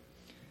scripture.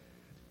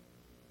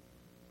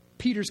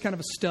 Peter's kind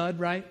of a stud,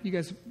 right? You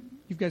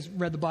guys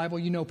read the Bible.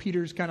 You know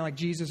Peter's kind of like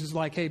Jesus is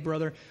like, hey,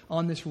 brother,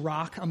 on this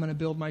rock, I'm going to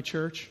build my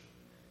church.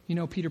 You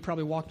know Peter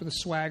probably walked with a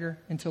swagger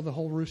until the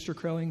whole rooster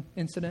crowing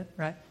incident,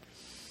 right?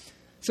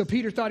 So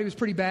Peter thought he was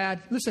pretty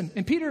bad. Listen,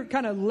 and Peter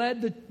kind of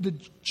led the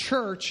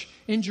church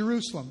in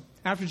Jerusalem.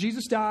 After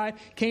Jesus died,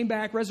 came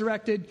back,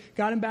 resurrected,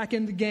 got him back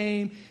in the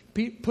game,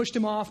 pushed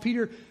him off.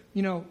 Peter's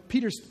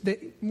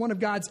one of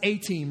God's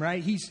A-team,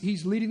 right?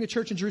 He's leading the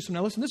church in Jerusalem.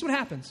 Now listen, this is what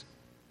happens.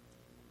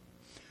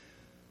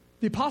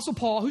 The Apostle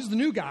Paul, who's the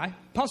new guy,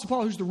 Apostle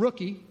Paul, who's the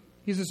rookie,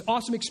 he has this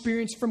awesome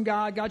experience from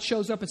God. God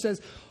shows up and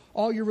says,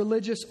 all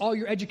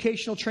your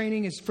educational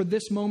training is for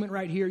this moment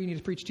right here. You need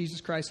to preach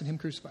Jesus Christ and him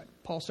crucified.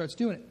 Paul starts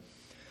doing it.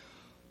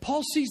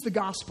 Paul sees the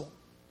gospel,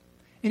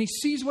 and he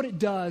sees what it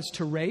does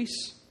to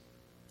race.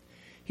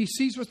 He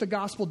sees what the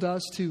gospel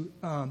does to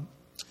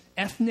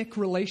ethnic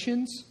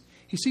relations.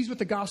 He sees what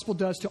the gospel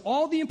does to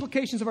all the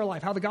implications of our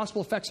life, how the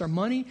gospel affects our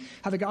money,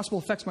 how the gospel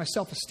affects my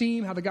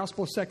self-esteem, how the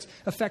gospel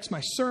affects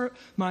my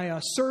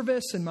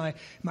service and my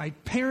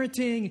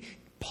parenting.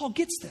 Paul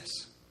gets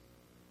this.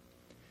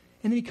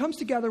 And then he comes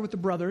together with the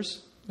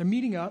brothers. They're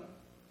meeting up.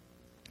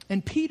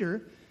 And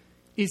Peter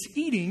is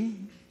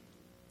eating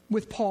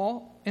with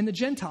Paul and the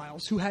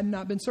Gentiles who had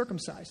not been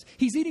circumcised.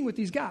 He's eating with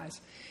these guys.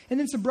 And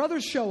then some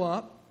brothers show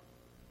up.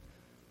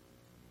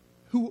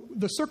 Who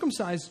the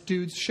circumcised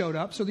dudes showed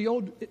up. So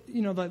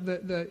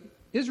the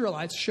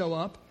Israelites show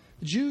up.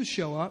 The Jews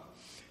show up.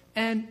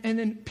 And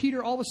then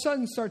Peter all of a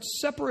sudden starts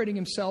separating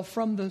himself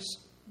from the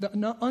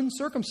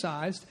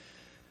uncircumcised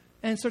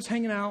and starts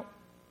hanging out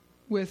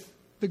with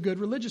the good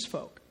religious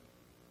folk,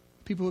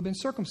 people who have been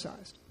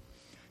circumcised.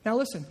 Now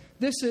listen,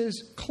 this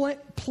is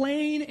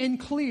plain and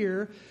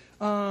clear.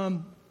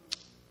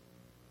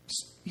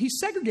 He's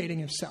segregating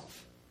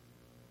himself.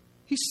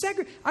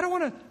 I don't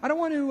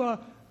want to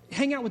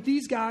hang out with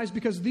these guys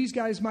because these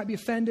guys might be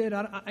offended.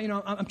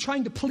 I'm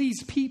trying to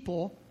please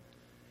people.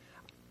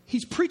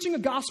 He's preaching a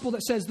gospel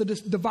that says the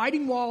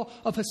dividing wall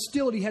of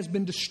hostility has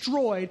been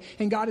destroyed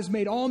and God has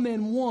made all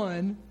men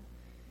one.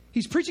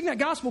 He's preaching that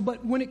gospel,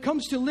 but when it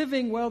comes to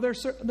living, well,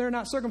 they're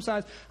not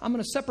circumcised. I'm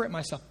going to separate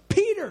myself.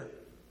 Peter!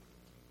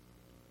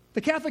 The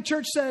Catholic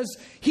Church says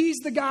he's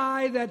the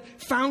guy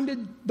that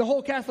founded the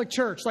whole Catholic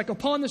Church. Like,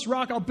 upon this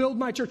rock, I'll build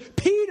my church.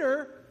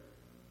 Peter,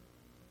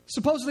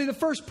 supposedly the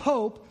first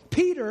pope,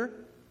 Peter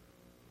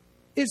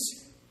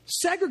is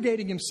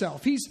segregating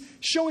himself. He's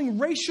showing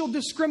racial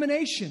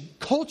discrimination,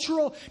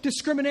 cultural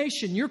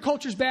discrimination. Your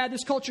culture's bad,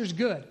 this culture's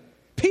good.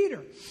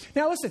 Peter.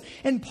 Now listen,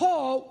 and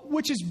Paul,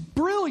 which is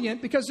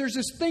brilliant because there's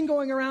this thing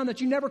going around that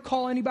you never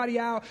call anybody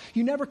out,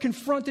 you never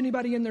confront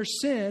anybody in their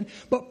sin,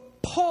 but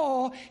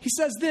Paul, he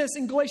says this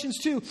in Galatians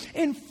 2,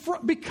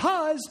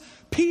 because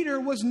Peter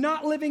was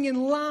not living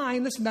in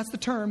line, listen, that's the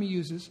term he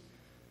uses,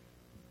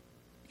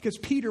 because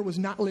Peter was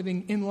not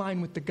living in line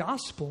with the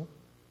gospel,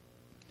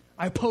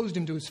 I opposed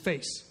him to his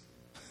face.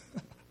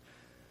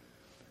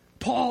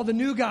 Paul, the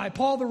new guy,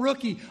 Paul, the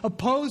rookie,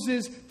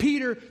 opposes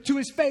Peter to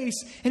his face.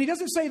 And he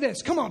doesn't say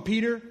this, come on,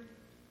 Peter,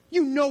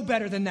 you know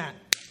better than that.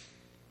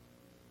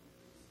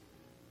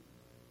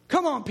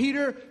 Come on,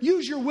 Peter,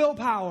 use your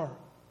willpower.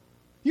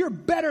 You're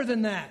better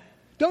than that.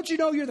 Don't you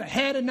know you're the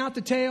head and not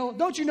the tail?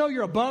 Don't you know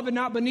you're above and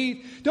not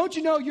beneath? Don't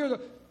you know you're the...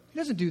 He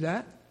doesn't do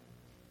that.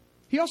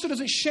 He also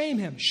doesn't shame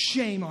him.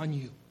 Shame on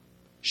you.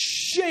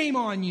 Shame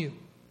on you.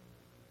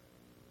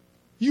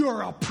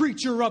 You're a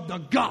preacher of the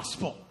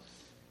gospel.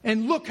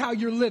 And look how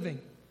you're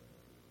living.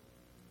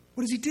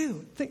 What does he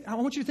do? I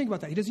want you to think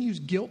about that. He doesn't use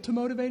guilt to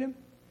motivate him.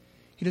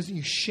 He doesn't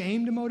use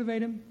shame to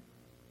motivate him.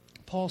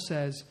 Paul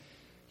says,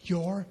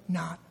 you're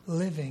not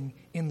living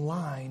in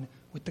line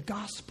with the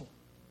gospel.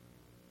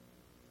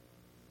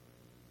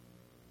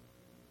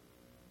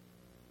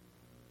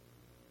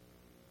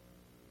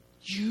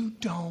 You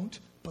don't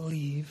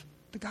believe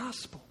the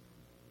gospel.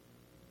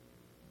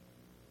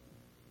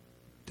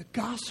 The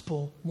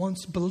gospel,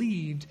 once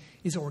believed,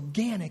 is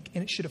organic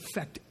and it should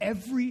affect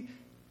every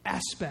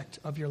aspect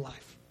of your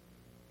life.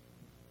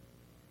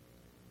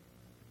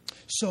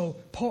 So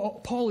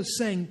Paul is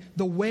saying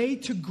the way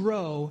to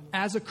grow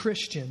as a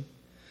Christian,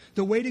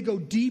 the way to go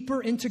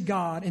deeper into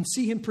God and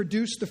see Him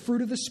produce the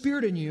fruit of the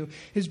Spirit in you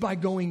is by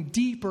going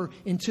deeper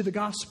into the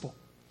gospel,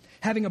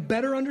 having a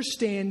better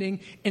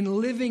understanding and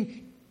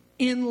living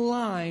in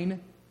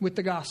line with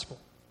the gospel.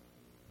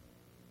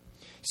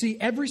 See,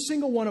 every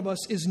single one of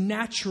us is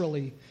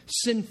naturally,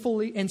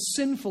 sinfully,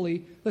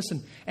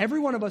 listen, every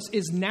one of us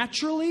is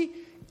naturally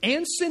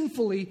and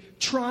sinfully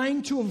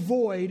trying to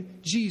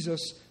avoid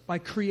Jesus by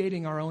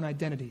creating our own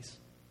identities.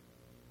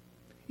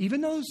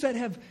 Even those that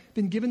have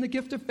been given the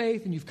gift of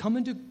faith and you've come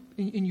into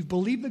and you've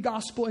believed the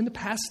gospel in the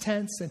past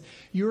tense and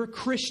you're a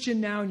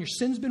Christian now and your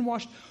sin's been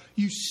washed,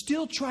 you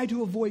still try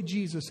to avoid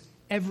Jesus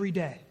every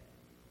day.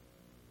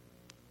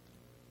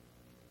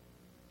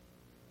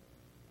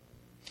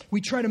 We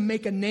try to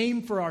make a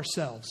name for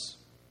ourselves.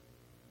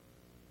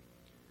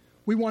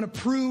 We want to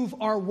prove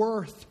our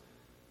worth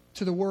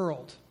to the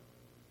world.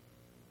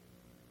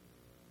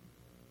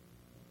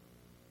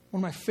 One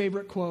of my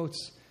favorite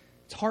quotes,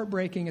 it's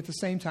heartbreaking at the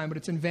same time, but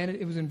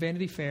it was in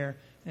Vanity Fair,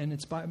 and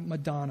it's by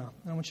Madonna.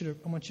 I want you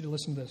to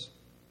listen to this.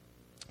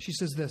 She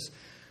says this,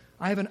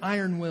 I have an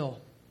iron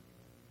will,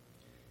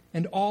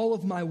 and all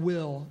of my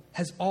will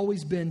has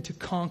always been to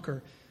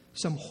conquer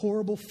some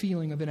horrible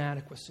feeling of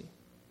inadequacy.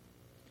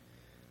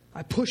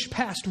 I push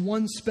past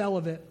one spell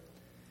of it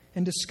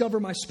and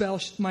discover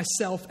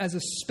myself as a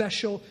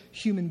special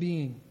human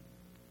being.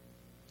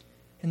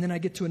 And then I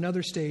get to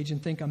another stage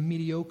and think I'm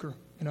mediocre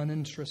and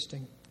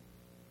uninteresting.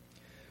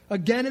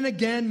 Again and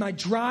again, my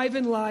drive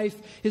in life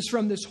is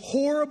from this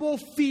horrible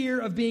fear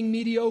of being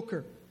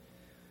mediocre.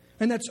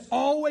 And that's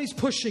always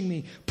pushing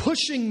me.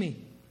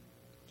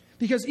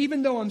 Because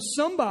even though I'm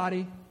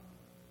somebody,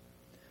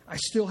 I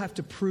still have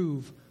to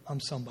prove I'm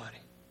somebody.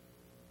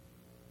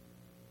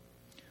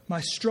 My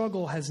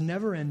struggle has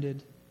never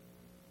ended,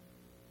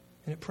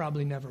 and it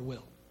probably never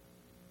will.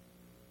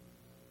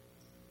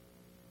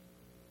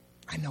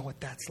 I know what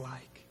that's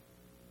like.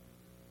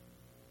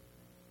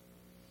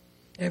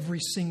 Every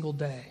single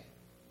day,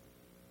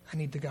 I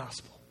need the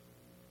gospel.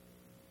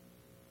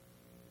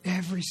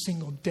 Every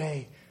single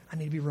day, I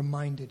need to be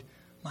reminded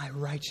my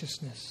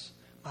righteousness,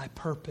 my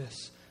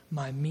purpose,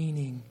 my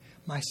meaning,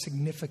 my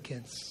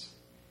significance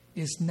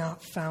is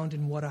not found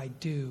in what I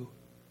do.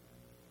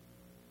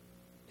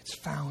 It's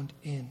found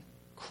in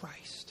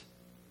Christ.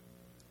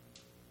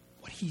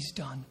 What He's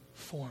done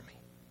for me.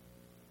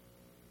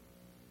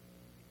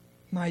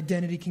 My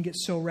identity can get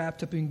so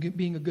wrapped up in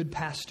being a good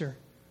pastor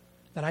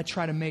that I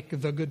try to make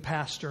the good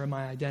pastor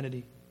my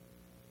identity.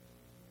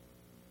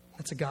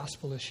 That's a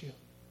gospel issue.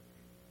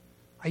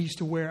 I used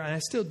to wear, and I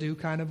still do,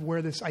 kind of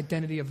wear this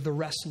identity of the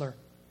wrestler.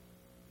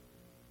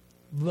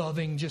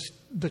 Loving just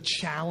the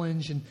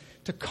challenge and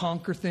to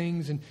conquer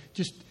things and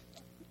just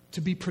to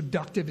be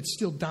productive. It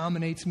still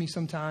dominates me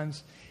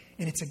sometimes.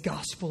 And it's a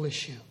gospel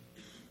issue.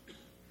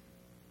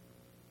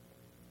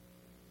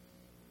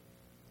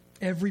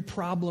 Every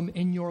problem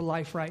in your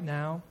life right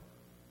now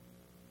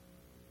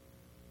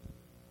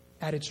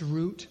at its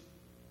root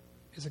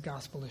is a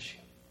gospel issue.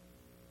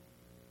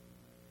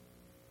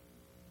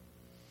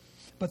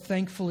 But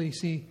thankfully,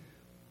 see,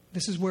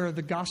 this is where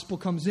the gospel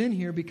comes in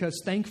here,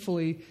 because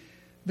thankfully,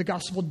 the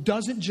gospel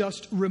doesn't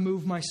just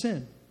remove my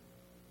sin.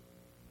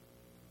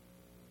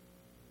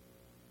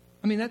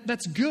 I mean,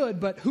 that's good,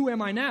 but who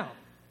am I now?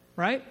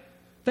 Right?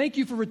 Thank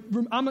you for,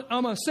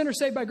 I'm a sinner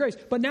saved by grace.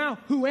 But now,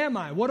 who am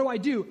I? What do I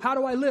do? How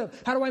do I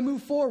live? How do I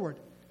move forward?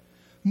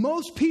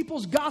 Most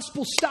people's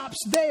gospel stops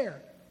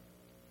there.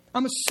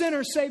 I'm a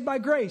sinner saved by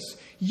grace.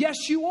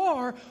 Yes, you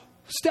are.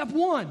 Step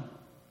one.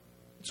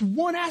 It's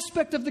one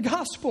aspect of the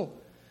gospel.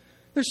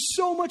 There's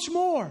so much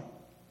more.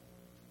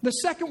 The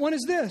second one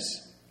is this.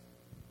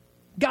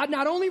 God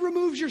not only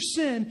removes your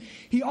sin,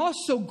 He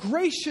also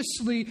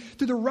graciously,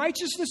 through the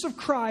righteousness of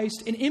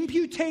Christ and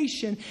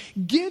imputation,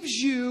 gives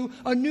you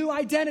a new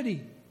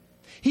identity.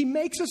 He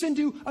makes us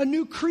into a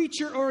new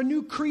creature or a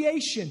new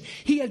creation.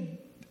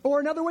 Or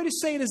another way to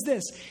say it is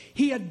this: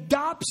 He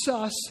adopts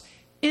us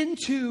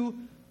into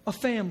a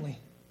family.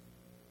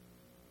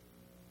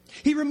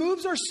 He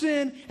removes our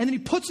sin and then He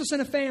puts us in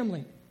a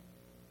family.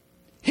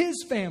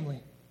 His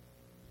family.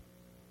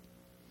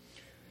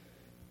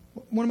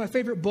 One of my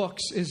favorite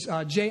books is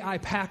J.I.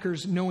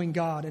 Packer's Knowing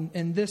God.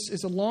 And this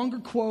is a longer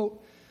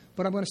quote,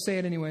 but I'm going to say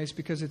it anyways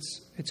because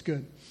it's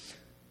good.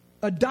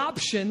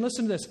 Adoption,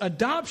 listen to this.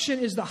 Adoption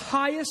is the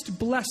highest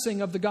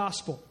blessing of the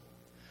gospel.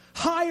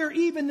 Higher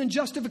even than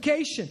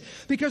justification,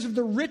 because of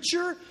the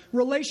richer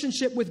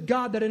relationship with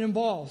God that it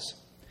involves.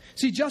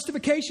 See,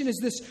 justification is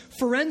this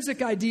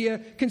forensic idea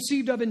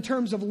conceived of in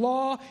terms of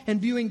law and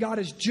viewing God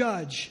as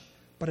judge.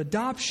 But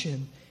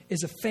adoption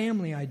is a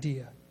family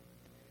idea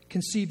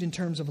conceived in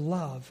terms of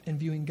love and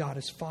viewing God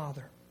as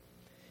Father.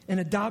 In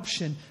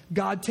adoption,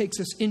 God takes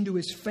us into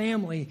His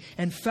family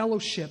and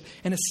fellowship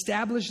and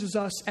establishes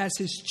us as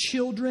His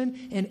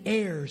children and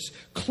heirs.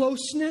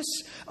 Closeness,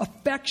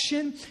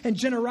 affection, and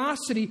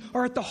generosity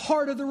are at the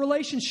heart of the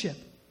relationship.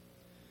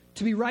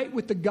 To be right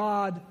with the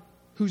God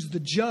who's the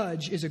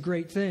judge is a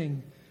great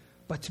thing,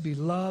 but to be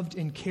loved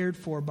and cared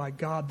for by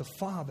God the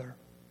Father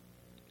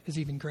is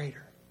even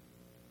greater.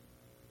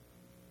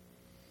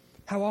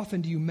 How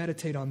often do you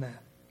meditate on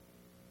that?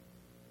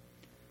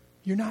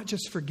 You're not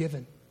just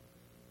forgiven.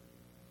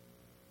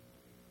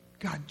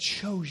 God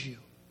chose you.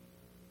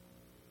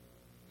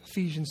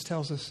 Ephesians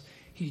tells us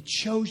He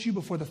chose you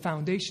before the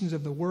foundations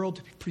of the world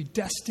to be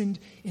predestined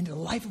into the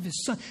life of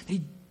His Son.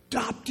 He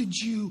adopted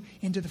you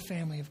into the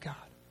family of God.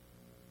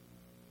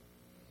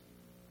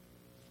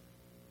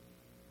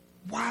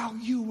 While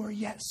you were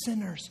yet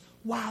sinners,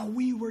 while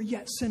we were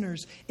yet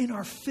sinners, in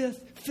our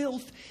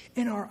filth,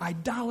 in our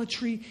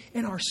idolatry,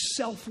 in our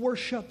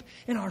self-worship,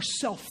 in our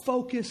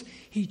self-focus,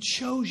 He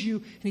chose you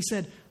and He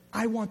said,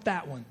 I want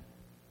that one.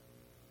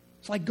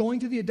 It's like going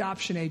to the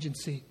adoption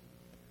agency,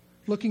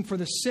 looking for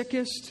the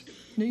sickest.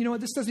 You know what?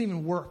 This doesn't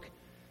even work,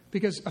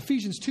 because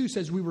Ephesians 2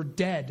 says we were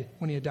dead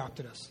when He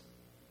adopted us.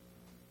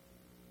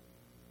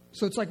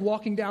 So it's like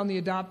walking down the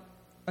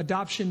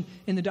adoption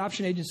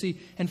agency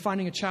and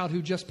finding a child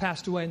who just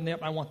passed away, and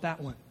I want that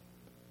one.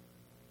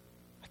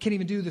 I can't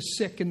even do the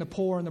sick and the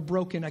poor and the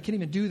broken. I can't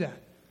even do that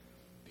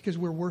because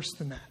we're worse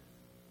than that.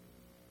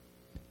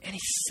 And He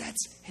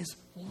sets His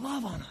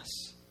love on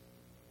us.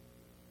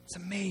 It's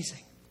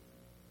amazing.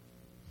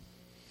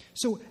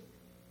 So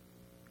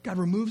God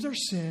removes our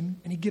sin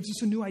and He gives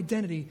us a new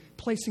identity,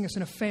 placing us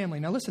in a family.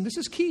 Now listen, this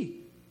is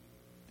key.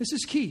 This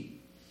is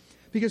key.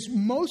 Because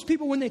most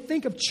people, when they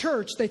think of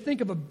church, they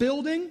think of a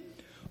building,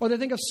 or they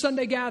think of a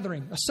Sunday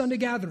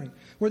gathering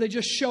where they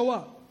just show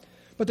up.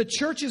 But the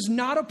church is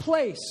not a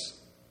place.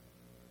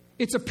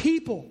 It's a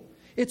people.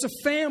 It's a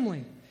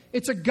family.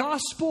 It's a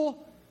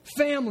gospel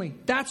family.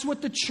 That's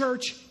what the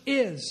church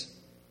is.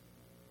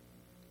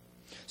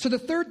 So the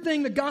third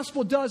thing the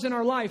gospel does in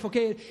our life,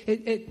 okay,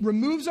 it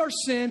removes our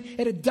sin,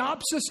 it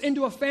adopts us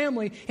into a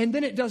family, and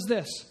then it does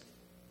this.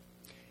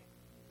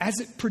 As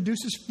it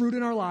produces fruit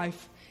in our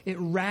life, it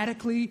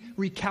radically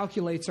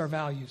recalculates our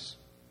values.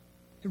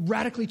 It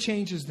radically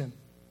changes them.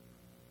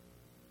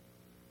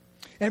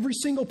 Every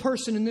single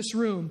person in this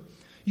room,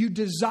 you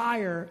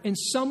desire in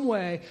some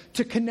way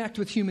to connect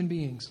with human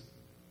beings.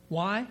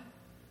 Why?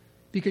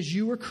 Because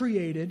you were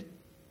created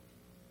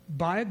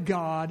by a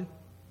God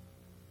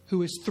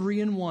who is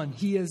 3 in 1.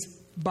 He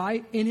is,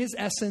 in His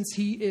essence,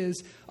 He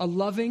is a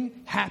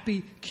loving,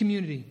 happy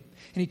community.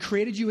 And He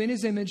created you in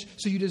His image,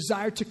 so you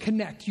desire to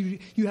connect. You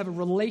have a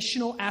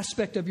relational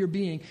aspect of your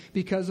being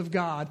because of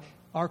God,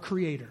 our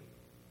Creator.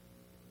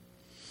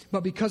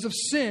 But because of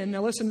sin,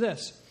 now listen to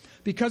this.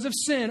 Because of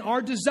sin,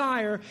 our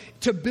desire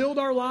to build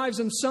our lives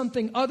on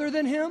something other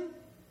than Him,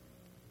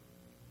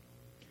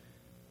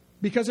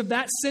 because of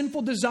that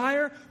sinful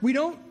desire, we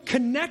don't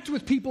connect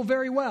with people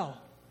very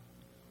well.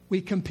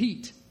 We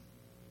compete.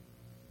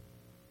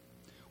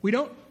 We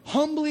don't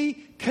humbly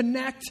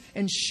connect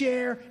and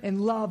share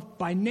and love.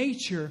 By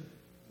nature,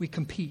 we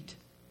compete.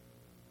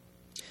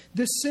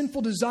 This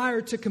sinful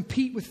desire to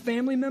compete with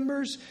family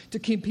members, to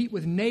compete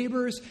with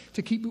neighbors,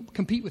 to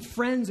compete with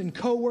friends and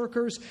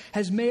coworkers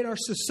has made our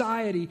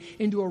society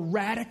into a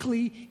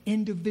radically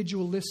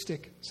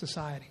individualistic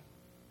society.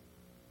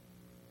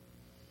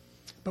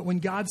 But when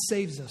God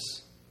saves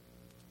us,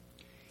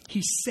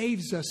 He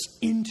saves us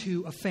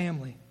into a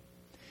family.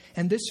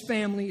 And this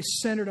family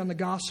is centered on the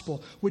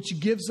gospel, which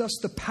gives us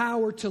the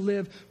power to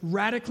live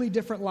radically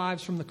different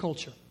lives from the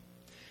culture.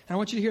 And I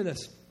want you to hear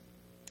this.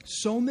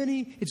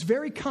 It's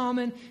very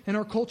common in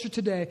our culture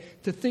today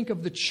to think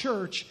of the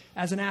church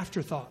as an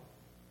afterthought.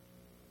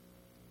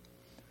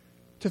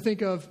 To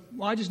think of,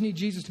 well, I just need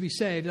Jesus to be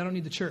saved. I don't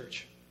need the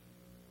church.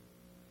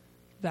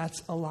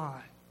 That's a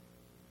lie.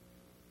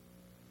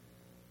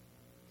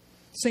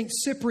 St.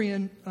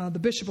 Cyprian, the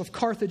bishop of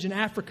Carthage in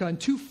Africa in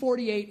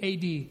 248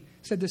 AD,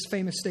 said this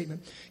famous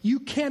statement: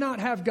 "You cannot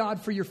have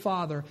God for your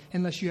father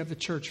unless you have the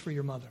church for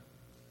your mother."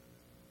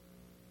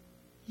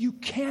 You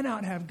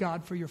cannot have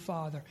God for your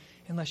father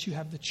unless you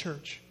have the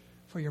church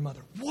for your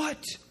mother.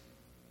 What?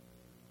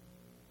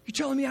 You're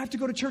telling me I have to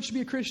go to church to be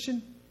a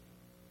Christian?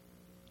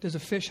 Does a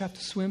fish have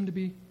to swim to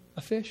be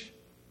a fish?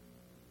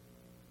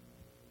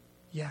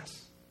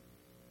 Yes.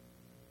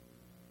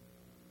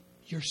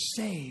 You're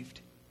saved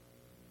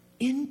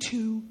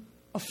into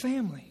a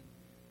family.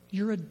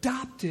 You're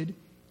adopted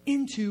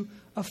into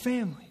a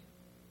family.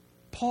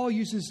 Paul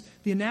uses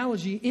the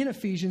analogy in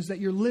Ephesians that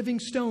you're living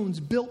stones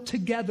built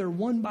together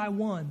one by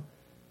one.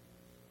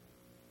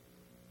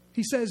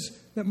 He says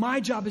that my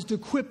job is to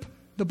equip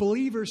the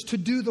believers to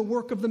do the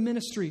work of the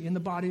ministry in the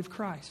body of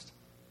Christ.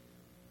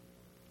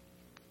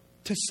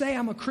 To say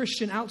I'm a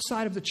Christian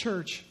outside of the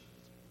church,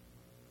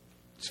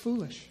 it's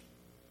foolish.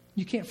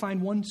 You can't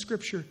find one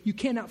scripture. You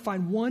cannot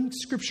find one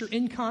scripture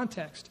in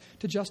context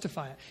to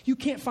justify it. You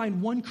can't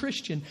find one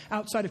Christian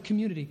outside of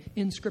community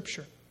in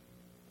Scripture.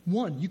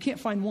 One. You can't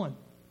find one.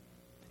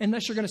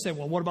 Unless you're going to say,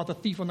 well, what about the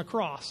thief on the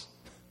cross?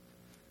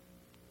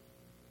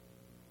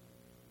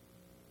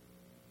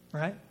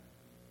 Right?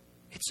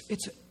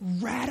 It's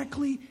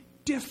radically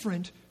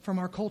different from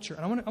our culture.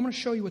 And I'm going to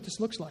show you what this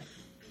looks like.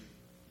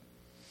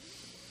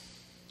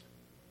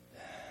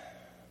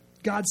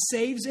 God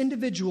saves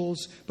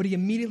individuals, but He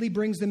immediately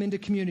brings them into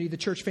community, the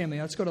church family.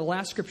 Now, let's go to the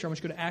last scripture. I'm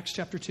going to go to Acts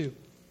chapter 2.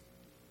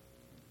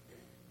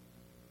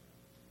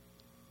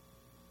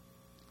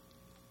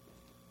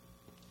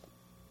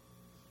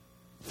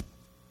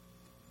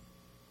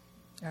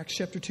 Acts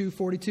chapter 2,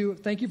 42.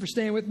 Thank you for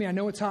staying with me. I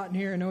know it's hot in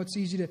here. I know it's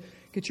easy to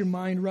get your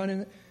mind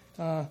running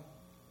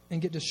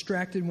and get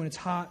distracted when it's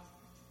hot.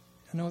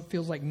 I know it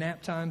feels like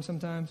nap time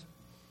sometimes.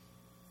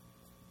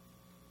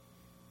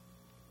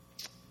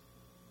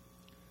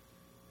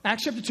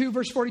 Acts chapter 2,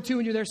 verse 42.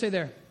 When you're there, say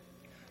there.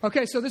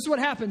 Okay, so this is what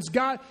happens.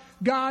 God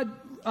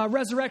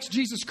resurrects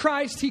Jesus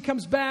Christ. He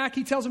comes back.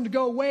 He tells them to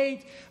go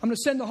wait. I'm going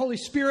to send the Holy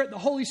Spirit. The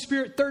Holy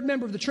Spirit, third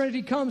member of the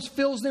Trinity, comes,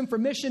 fills them for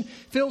mission,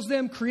 fills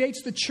them,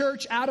 creates the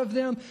church out of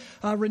them,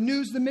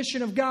 renews the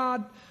mission of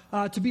God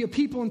to be a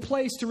people in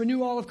place to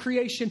renew all of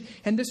creation.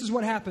 And this is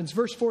what happens.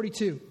 Verse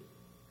 42.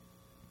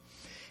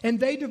 And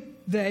they,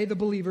 the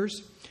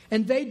believers,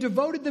 and they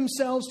devoted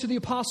themselves to the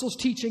apostles'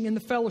 teaching and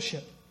the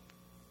fellowship,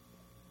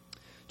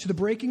 to the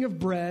breaking of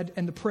bread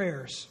and the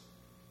prayers.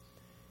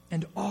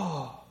 And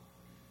awe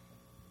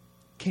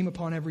came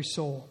upon every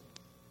soul.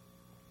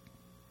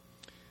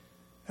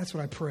 That's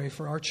what I pray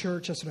for our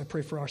church. That's what I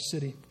pray for our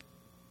city.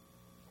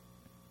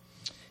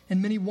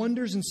 And many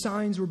wonders and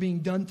signs were being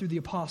done through the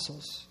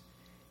apostles.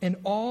 And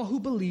all who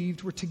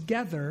believed were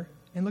together,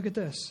 and look at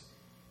this,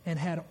 and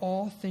had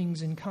all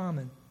things in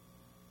common.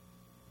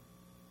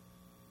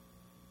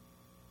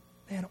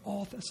 They had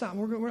all I'm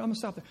going to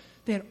stop there.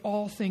 They had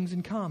all things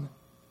in common.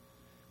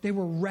 They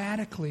were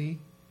radically,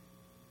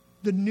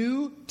 the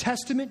New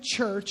Testament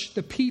church,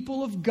 the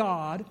people of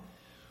God,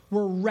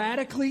 were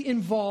radically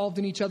involved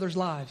in each other's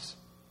lives.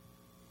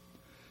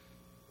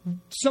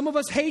 Some of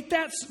us hate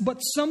that, but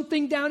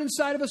something down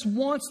inside of us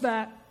wants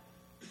that.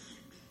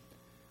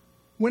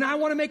 When I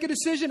want to make a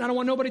decision, I don't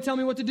want nobody to tell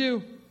me what to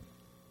do.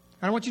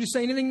 I don't want you to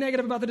say anything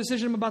negative about the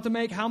decision I'm about to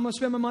make, how I'm going to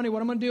spend my money,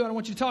 what I'm going to do. I don't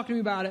want you to talk to me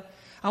about it.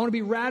 I want to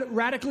be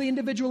radically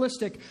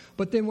individualistic.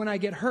 But then when I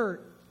get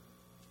hurt,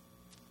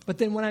 but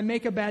then when I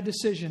make a bad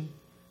decision,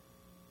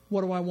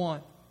 what do I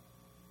want?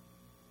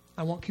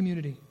 I want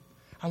community.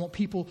 I want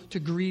people to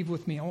grieve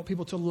with me. I want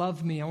people to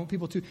love me. I want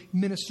people to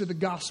minister the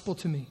gospel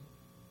to me.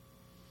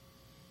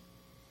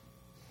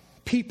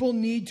 People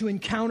need to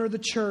encounter the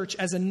church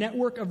as a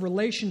network of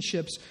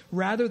relationships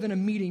rather than a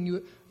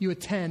meeting you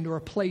attend or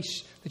a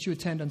place that you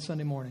attend on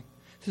Sunday morning.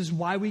 This is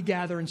why we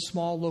gather in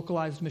small,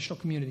 localized missional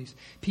communities.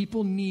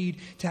 People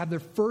need to have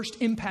their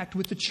first impact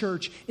with the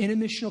church in a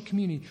missional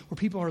community where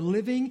people are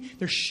living,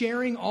 they're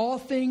sharing all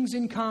things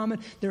in common,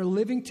 they're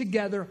living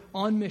together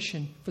on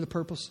mission for the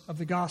purpose of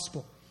the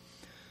gospel.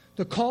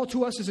 The call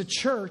to us as a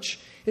church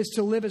is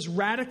to live as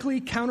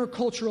radically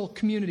countercultural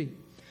community.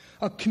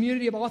 A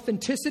community of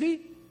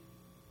authenticity,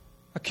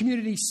 a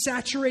community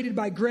saturated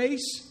by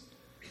grace,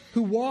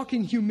 who walk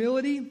in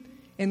humility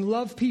and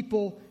love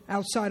people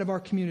outside of our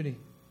community.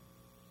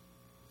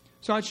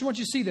 So I just want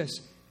you to see this.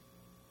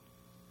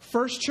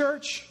 First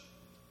church,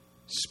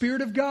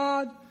 Spirit of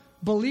God,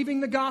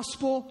 believing the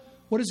gospel.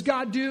 What does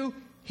God do?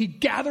 He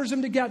gathers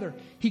them together.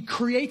 He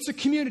creates a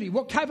community.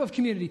 What type of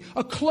community?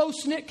 A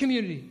close-knit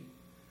community.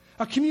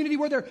 A community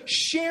where they're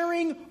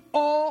sharing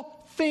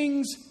all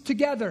things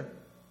together.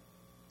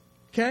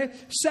 Okay?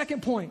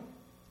 Second point.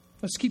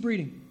 Let's keep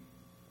reading.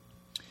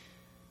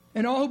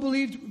 And all who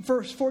believed,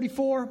 verse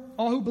 44,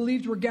 all who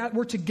believed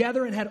were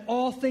together and had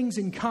all things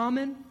in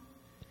common.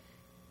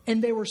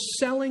 And they were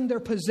selling their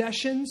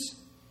possessions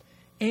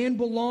and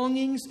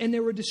belongings, and they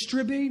were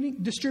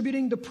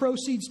distributing the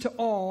proceeds to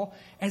all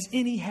as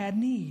any had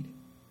need.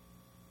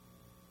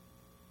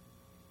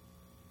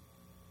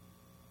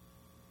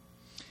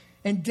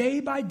 And day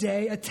by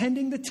day,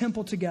 attending the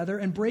temple together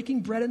and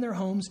breaking bread in their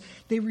homes,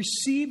 they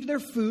received their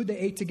food, they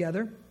ate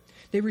together.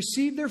 They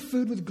received their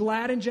food with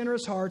glad and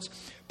generous hearts,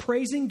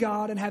 praising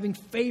God and having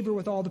favor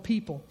with all the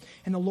people.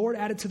 And the Lord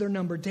added to their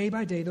number day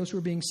by day those who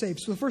were being saved.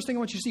 So the first thing I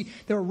want you to see,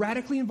 they were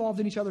radically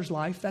involved in each other's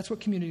life. That's what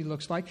community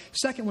looks like.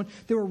 Second one,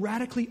 they were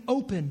radically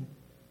open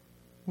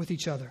with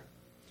each other.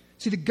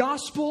 See, the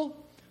gospel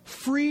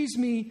frees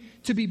me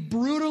to be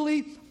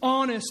brutally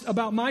honest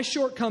about my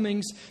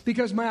shortcomings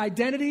because my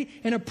identity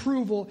and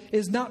approval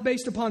is not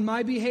based upon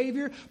my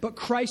behavior, but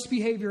Christ's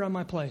behavior on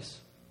my place.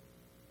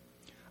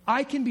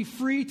 I can be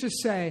free to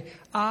say,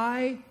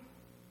 I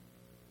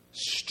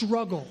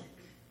struggle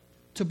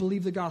to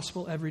believe the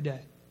gospel every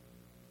day.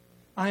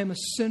 I am a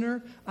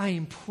sinner. I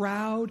am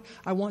proud.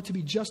 I want to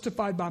be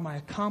justified by my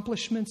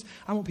accomplishments.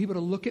 I want people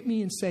to look at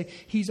me and say,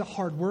 he's a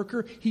hard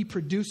worker. He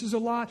produces a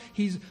lot.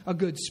 He's a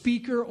good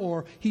speaker,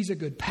 or he's a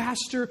good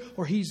pastor,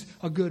 or he's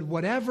a good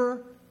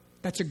whatever.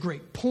 That's a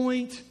great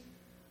point.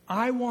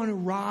 I want to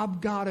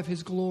rob God of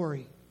his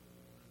glory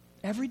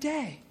every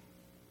day.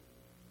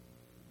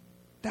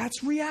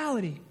 That's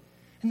reality.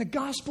 And the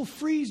gospel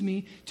frees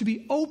me to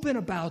be open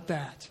about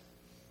that.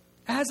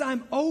 As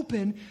I'm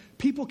open,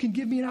 people can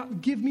give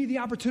me the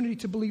opportunity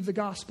to believe the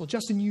gospel.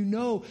 Justin, you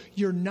know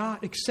you're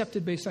not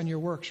accepted based on your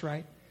works,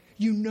 right?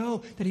 You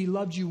know that he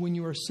loved you when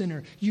you were a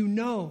sinner. You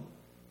know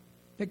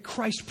that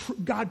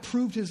God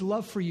proved his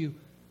love for you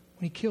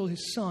when he killed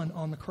his son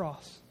on the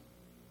cross.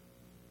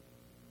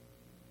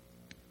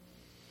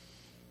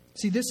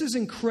 See, this is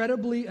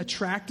incredibly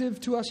attractive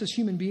to us as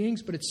human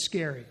beings, but it's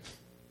scary.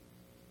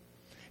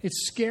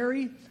 It's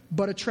scary,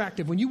 but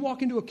attractive. When you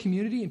walk into a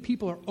community and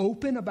people are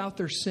open about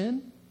their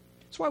sin,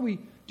 that's why we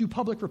do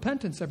public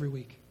repentance every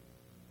week.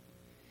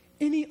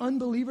 Any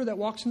unbeliever that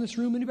walks in this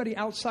room, anybody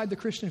outside the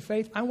Christian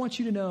faith, I want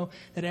you to know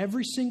that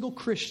every single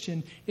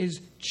Christian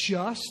is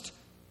just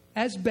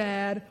as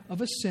bad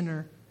of a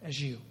sinner as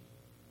you.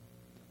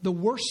 The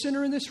worst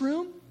sinner in this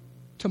room,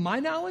 to my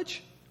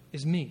knowledge,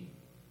 is me.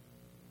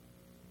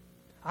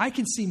 I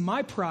can see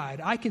my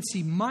pride. I can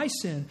see my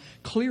sin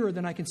clearer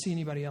than I can see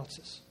anybody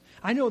else's.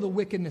 I know the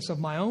wickedness of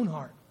my own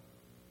heart.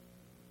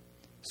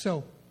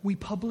 So we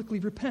publicly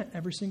repent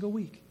every single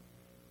week.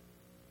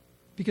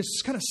 Because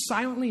it's kind of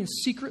silently and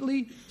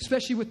secretly,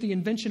 especially with the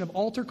invention of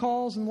altar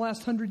calls in the last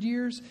 100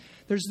 years,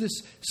 there's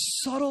this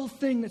subtle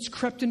thing that's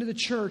crept into the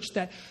church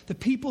that the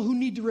people who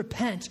need to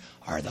repent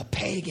are the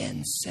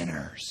pagan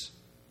sinners.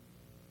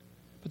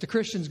 But the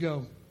Christians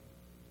go,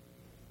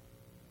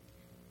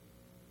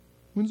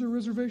 when's their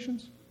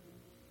reservations?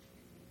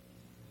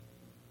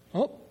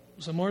 Oh,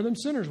 some more of them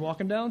sinners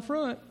walking down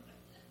front.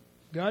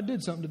 God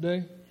did something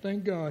today.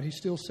 Thank God. He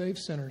still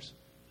saves sinners.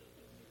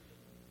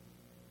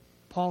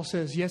 Paul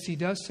says, yes, he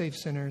does save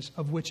sinners,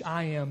 of which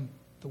I am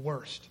the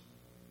worst.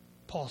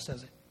 Paul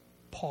says it.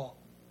 Paul.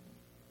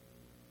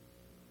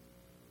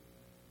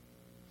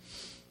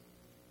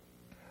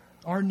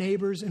 Our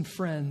neighbors and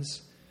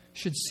friends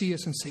should see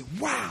us and say,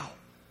 wow,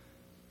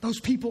 those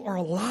people are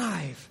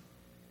alive.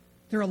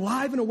 They're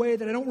alive in a way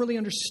that I don't really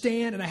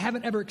understand and I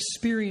haven't ever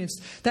experienced.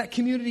 That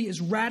community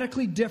is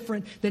radically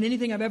different than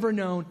anything I've ever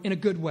known in a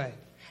good way.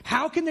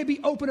 How can they be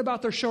open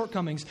about their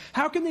shortcomings?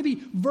 How can they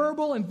be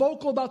verbal and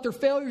vocal about their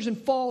failures and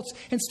faults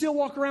and still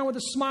walk around with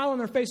a smile on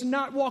their face and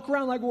not walk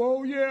around like,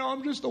 whoa, yeah,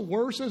 I'm just the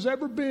worst there's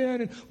ever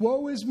been and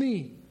woe is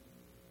me?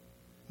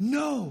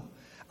 No,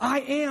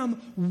 I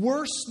am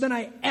worse than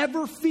I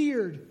ever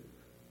feared.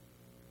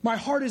 My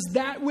heart is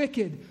that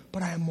wicked,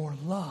 but I am more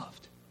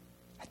loved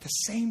at the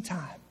same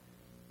time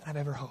than I've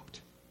ever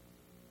hoped.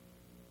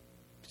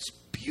 It's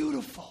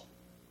beautiful.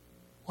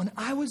 When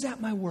I was at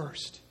my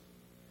worst,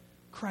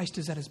 Christ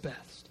is at his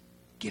best,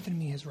 giving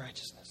me his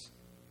righteousness.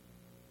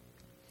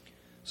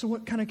 So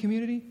what kind of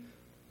community?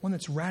 One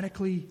that's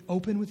radically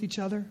open with each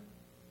other.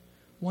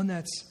 One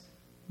that's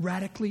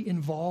radically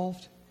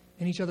involved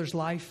in each other's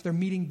life. They're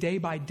meeting day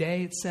by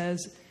day, it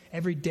says.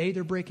 Every day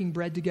they're breaking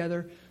bread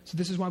together. So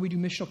this is why we do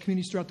missional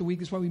communities throughout the week.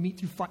 This is why we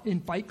meet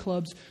in fight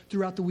clubs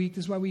throughout the week.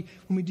 This is why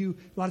a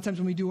lot of times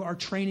when we do our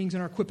trainings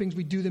and our equippings,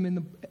 we do them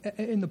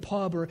in the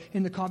pub or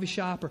in the coffee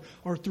shop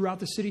or throughout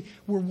the city.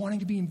 We're wanting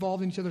to be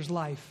involved in each other's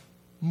life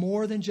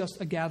more than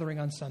just a gathering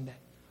on Sunday.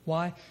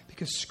 Why?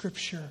 Because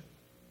Scripture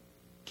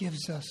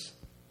gives us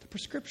the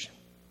prescription.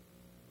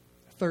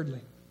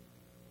 Thirdly,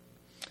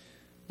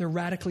 They're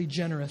radically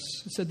generous.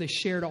 It said they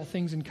shared all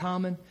things in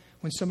common.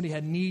 When somebody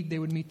had need, they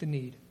would meet the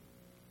need.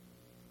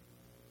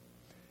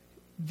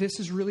 This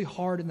is really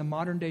hard in the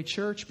modern day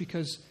church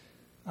because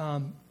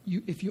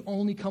if you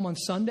only come on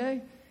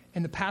Sunday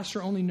and the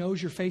pastor only knows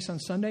your face on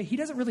Sunday, he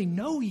doesn't really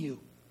know you.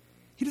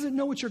 He doesn't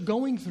know what you're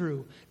going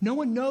through. No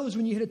one knows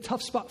when you hit a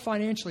tough spot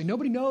financially.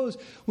 Nobody knows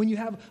when you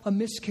have a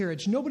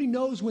miscarriage. Nobody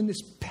knows when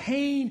this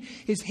pain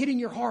is hitting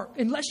your heart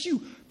unless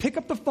you pick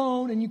up the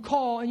phone and you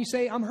call and you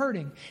say, I'm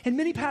hurting. And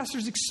many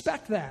pastors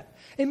expect that.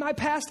 In my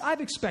past,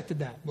 I've expected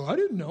that. Well, I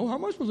didn't know. How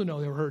am I supposed to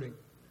know they were hurting?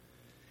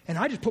 And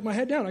I just put my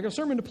head down. I got a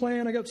sermon to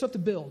plan. I got stuff to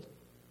build.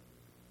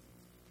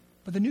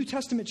 But the New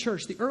Testament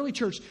church, the early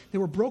church, they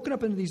were broken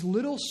up into these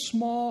little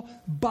small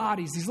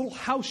bodies, these little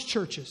house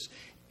churches.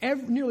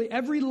 Nearly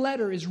every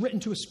letter is written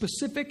to a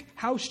specific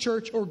house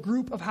church or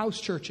group of house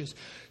churches,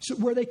 so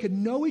where they could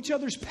know each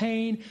other's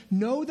pain,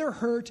 know their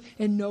hurt,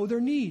 and know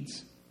their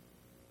needs.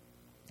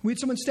 We had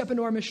someone step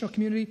into our missional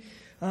community.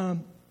 I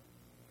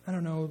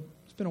don't know,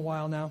 it's been a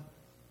while now.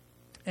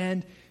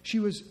 And she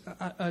was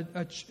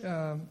a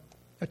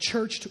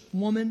churched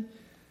woman.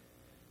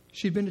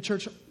 She'd been to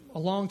church a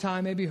long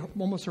time, maybe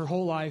almost her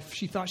whole life.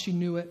 She thought she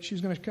knew it. She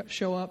was going to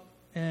show up.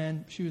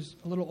 And she was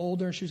a little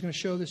older, and she was going to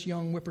show this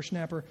young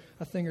whippersnapper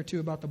a thing or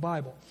two about the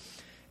Bible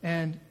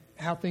and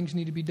how things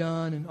need to be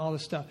done and all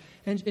this stuff.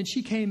 And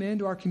she came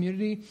into our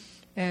community,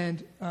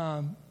 and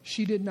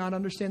she did not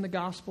understand the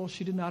gospel.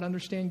 She did not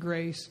understand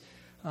grace.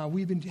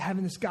 We've been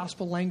having this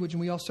gospel language,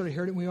 and we all started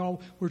hearing it. And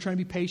we're trying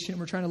to be patient, and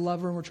we're trying to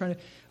love her, and we're trying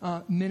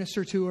to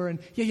minister to her. And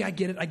yeah, I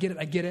get it.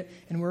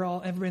 And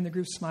everybody in the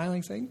group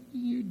smiling, saying,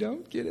 you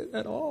don't get it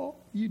at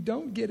all. You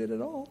don't get it at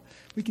all.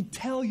 We can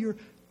tell you're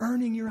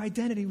earning your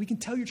identity. We can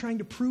tell you're trying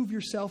to prove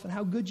yourself and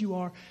how good you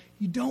are.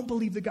 You don't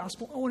believe the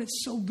gospel. Oh, and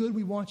it's so good,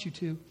 we want you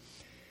to. And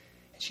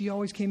she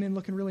always came in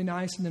looking really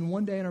nice. And then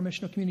one day in our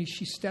missional community,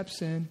 she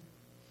steps in.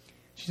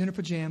 She's in her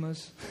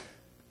pajamas.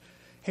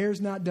 Hair's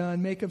not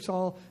done. Makeup's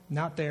all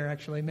not there,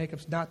 actually.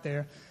 Makeup's not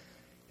there.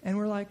 And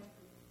we're like,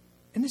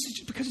 and this is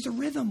just because it's a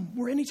rhythm.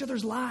 We're in each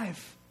other's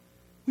life.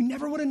 We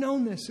never would have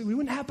known this. It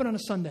wouldn't happen on a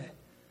Sunday.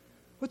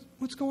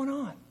 What's going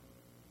on?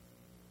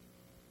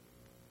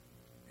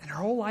 And her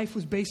whole life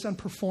was based on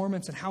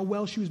performance and how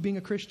well she was being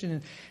a Christian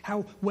and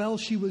how well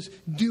she was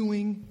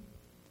doing.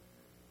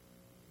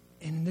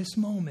 And in this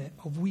moment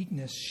of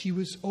weakness, she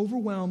was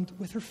overwhelmed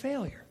with her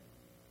failure.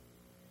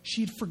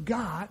 She'd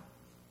forgot,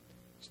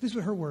 so these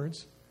were her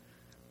words,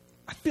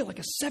 I feel like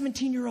a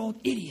 17-year-old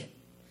idiot.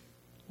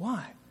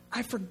 Why?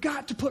 I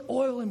forgot to put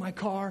oil in my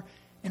car,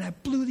 and I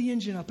blew the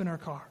engine up in our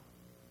car.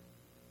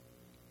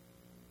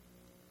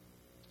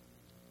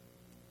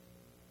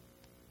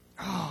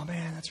 Oh,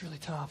 man, that's really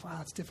tough. Wow,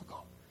 that's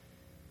difficult.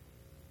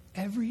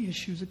 Every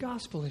issue is a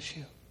gospel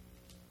issue.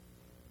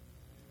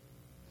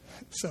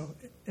 So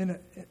in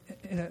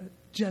a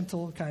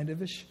gentle kind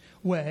of-ish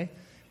way,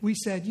 we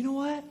said, you know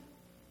what?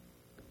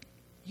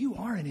 You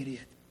are an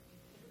idiot.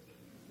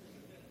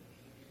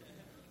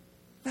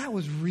 That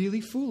was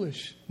really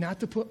foolish not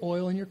to put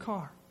oil in your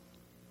car.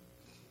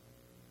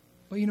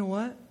 But you know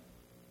what?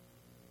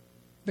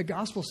 The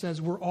gospel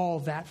says we're all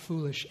that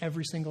foolish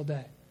every single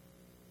day.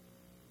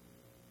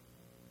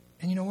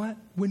 And you know what?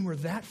 When we're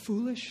that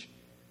foolish,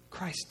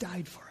 Christ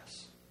died for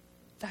us.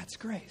 That's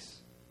grace.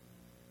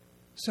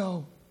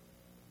 So,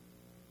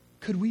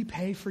 could we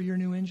pay for your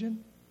new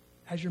engine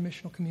as your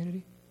missional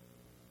community?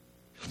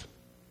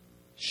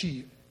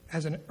 She,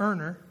 as an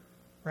earner,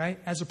 right,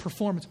 as a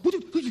performance,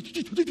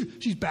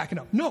 she's backing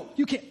up. No,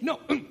 you can't. No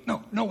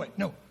way,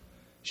 no.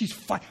 She's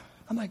fine.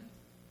 I'm like,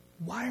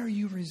 why are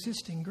you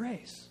resisting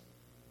grace?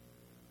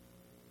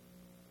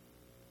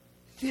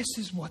 This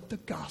is what the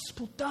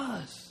gospel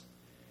does.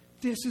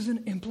 This is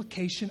an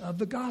implication of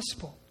the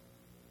gospel.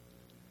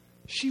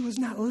 She was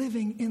not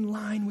living in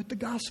line with the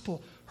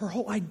gospel. Her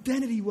whole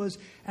identity was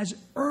as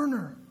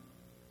earner.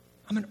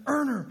 I'm an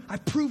earner. I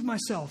proved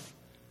myself.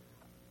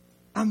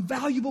 I'm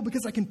valuable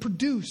because I can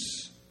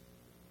produce.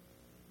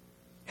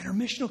 And her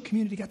missional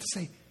community got to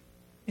say,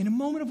 in a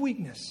moment of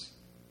weakness,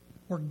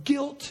 where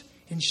guilt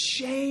and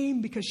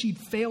shame because she'd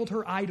failed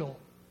her idol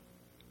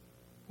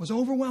was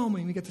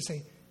overwhelming, we get to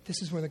say,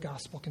 this is where the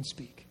gospel can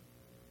speak.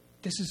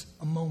 This is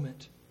a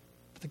moment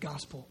for the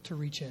gospel to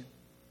reach in.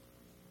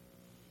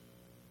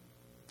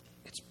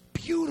 It's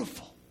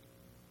beautiful.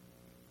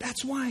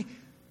 That's why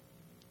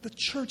the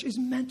church is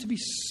meant to be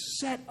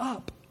set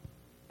up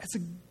as a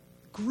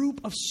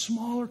group of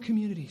smaller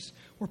communities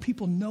where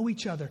people know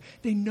each other.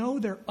 They know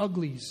their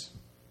uglies.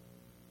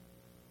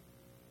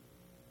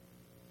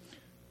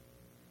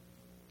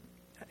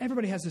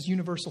 Everybody has this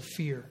universal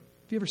fear.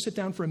 If you ever sit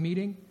down for a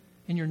meeting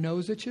and your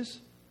nose itches,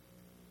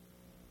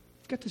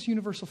 you've got this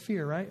universal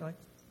fear, right? Like,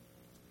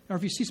 or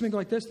if you see something go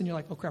like this, then you're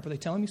like, oh crap, are they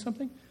telling me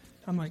something?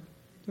 I'm like,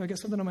 do I get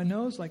something on my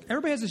nose? Like,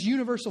 everybody has this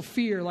universal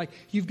fear, like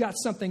you've got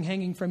something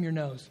hanging from your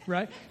nose,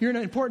 right? You're in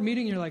an important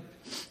meeting, and you're like,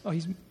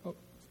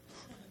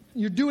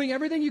 you're doing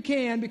everything you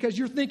can because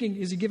you're thinking,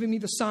 is he giving me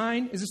the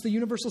sign? Is this the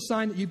universal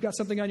sign that you've got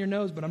something on your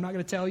nose, but I'm not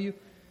going to tell you,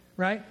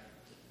 right?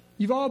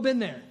 You've all been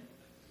there.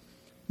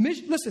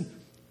 Listen,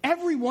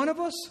 Every one of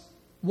us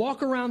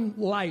walk around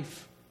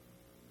life.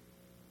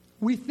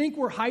 We think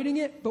we're hiding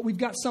it, but we've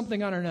got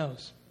something on our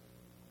nose.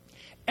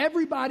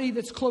 Everybody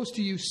that's close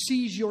to you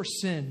sees your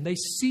sin. They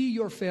see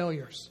your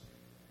failures.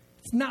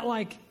 It's not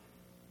like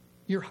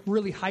you're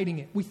really hiding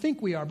it. We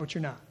think we are, but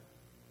you're not.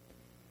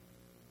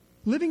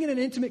 Living in an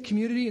intimate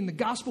community and the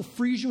gospel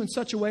frees you in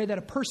such a way that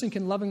a person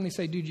can lovingly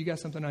say, dude, you got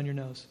something on your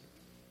nose.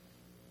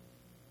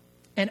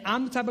 And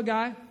I'm the type of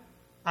guy,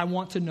 I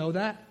want to know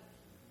that.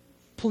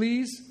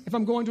 Please, if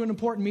I'm going to an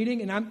important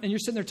meeting and you're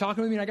sitting there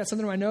talking with me and I got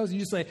something on my nose and you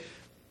just say,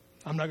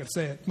 I'm not going to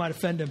say it. It might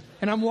offend him.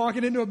 And I'm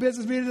walking into a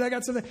business meeting and I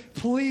got something.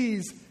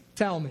 Please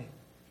tell me.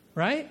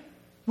 Right?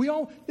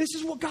 This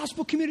is what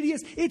gospel community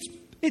is.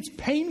 It's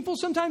painful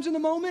sometimes in the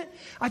moment.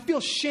 I feel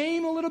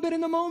shame a little bit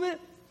in the moment.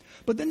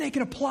 But then they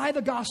can apply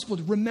the gospel.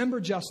 Remember,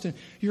 Justin,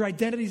 your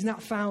identity is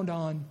not found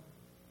on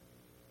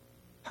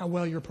how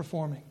well you're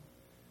performing.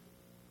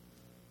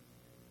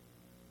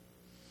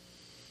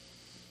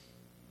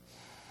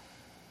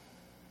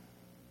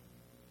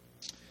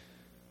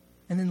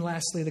 And then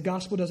lastly, the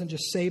gospel doesn't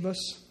just save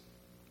us.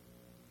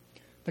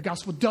 The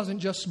gospel doesn't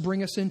just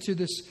bring us into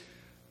this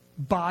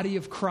body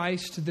of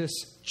Christ, this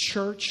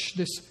church,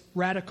 this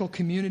radical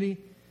community.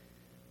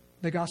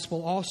 The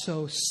gospel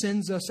also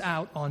sends us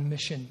out on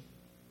mission.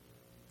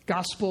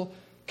 Gospel,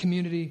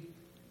 community,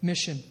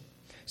 mission.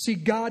 See,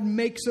 God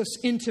makes us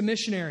into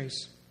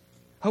missionaries.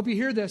 I hope you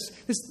hear this.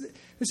 This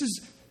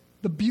is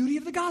the beauty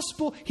of the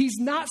gospel. He's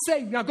not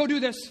saying, now go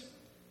do this.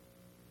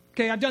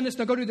 Okay, I've done this,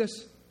 now go do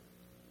this.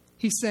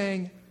 He's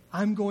saying,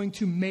 I'm going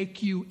to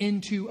make you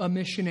into a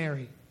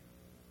missionary.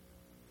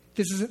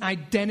 This is an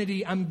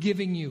identity I'm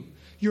giving you.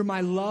 You're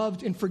my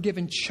loved and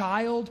forgiven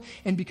child.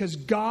 And because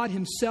God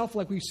himself,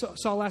 like we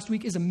saw last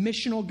week, is a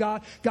missional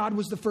God. God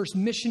was the first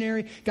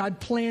missionary. God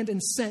planned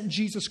and sent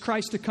Jesus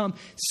Christ to come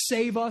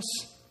save us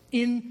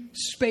in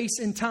space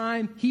and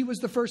time. He was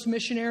the first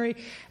missionary.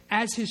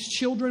 As his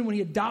children, when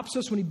he adopts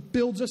us, when he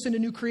builds us into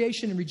new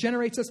creation and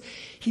regenerates us,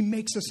 he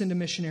makes us into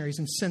missionaries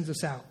and sends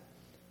us out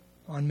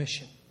on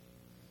mission.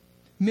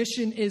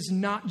 Mission is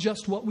not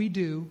just what we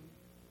do,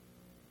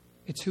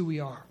 it's who we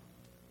are.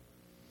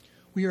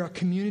 We are a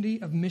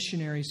community of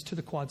missionaries to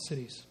the Quad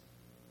Cities.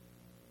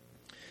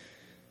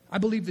 I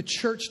believe the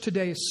church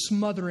today is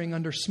smothering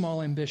under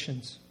small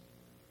ambitions.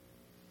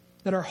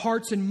 That our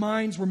hearts and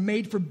minds were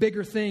made for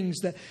bigger things.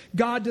 That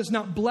God does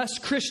not bless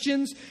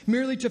Christians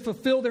merely to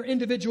fulfill their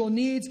individual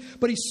needs,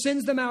 but he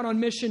sends them out on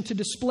mission to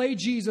display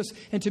Jesus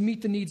and to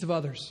meet the needs of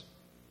others.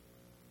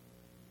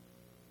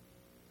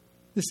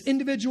 This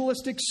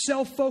individualistic,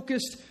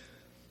 self-focused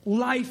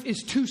life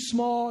is too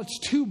small. It's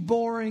too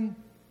boring.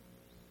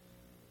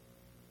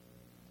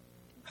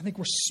 I think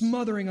we're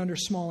smothering under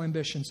small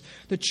ambitions.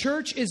 The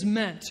church is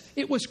meant,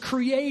 it was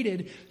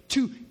created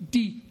to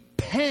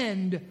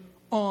depend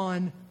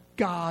on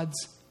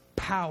God's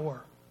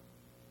power.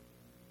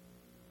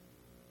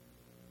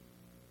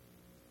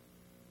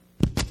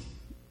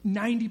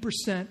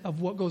 "90%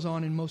 of what goes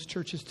on in most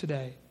churches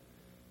today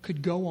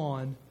could go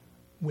on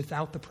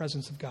without the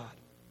presence of God.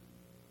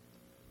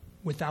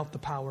 Without the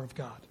power of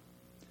God.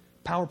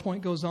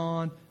 PowerPoint goes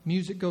on,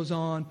 music goes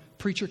on,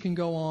 preacher can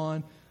go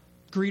on,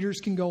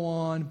 greeters can go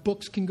on,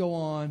 books can go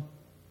on.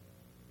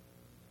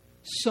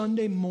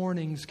 Sunday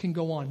mornings can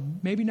go on.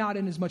 Maybe not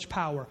in as much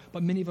power,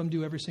 but many of them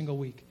do every single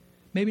week.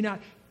 Maybe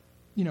not,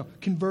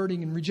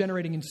 converting and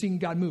regenerating and seeing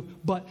God move,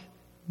 but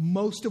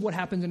most of what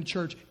happens in a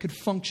church could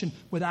function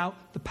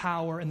without the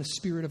power and the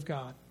Spirit of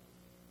God.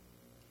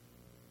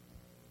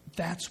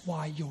 That's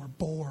why you're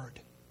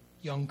bored,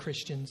 young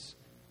Christians,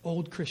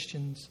 old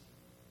Christians,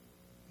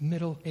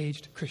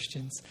 middle-aged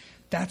Christians.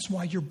 That's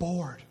why you're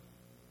bored.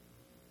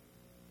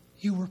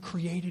 You were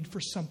created for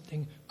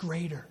something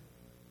greater.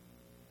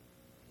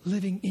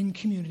 Living in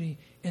community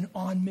and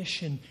on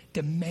mission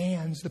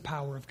demands the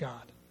power of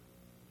God.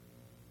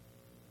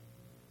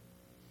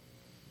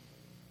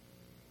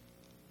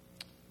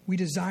 We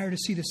desire to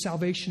see the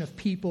salvation of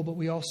people, but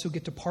we also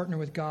get to partner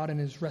with God in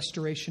his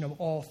restoration of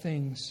all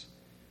things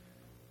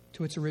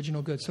to its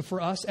original good. So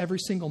for us, every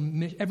single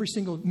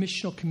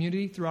missional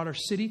community throughout our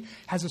city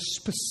has a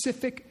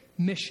specific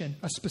mission,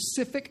 a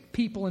specific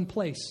people in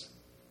place.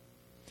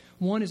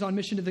 One is on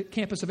mission to the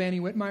campus of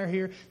Annie Whitmire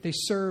here. They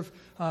serve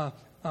I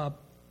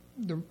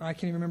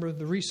can't even remember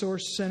the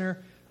resource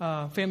center,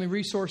 family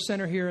resource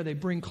center here. They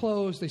bring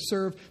clothes, they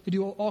serve, they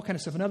do all kind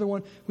of stuff. Another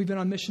one, we've been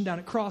on mission down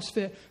at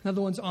CrossFit.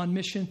 Another one's on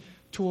mission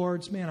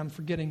towards, I'm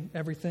forgetting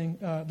everything,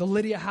 the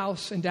Lydia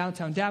House in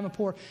downtown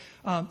Davenport.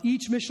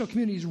 Each missional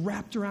community is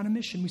wrapped around a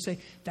mission. We say,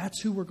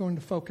 that's who we're going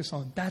to focus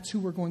on. That's who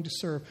we're going to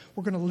serve.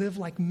 We're going to live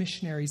like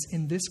missionaries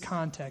in this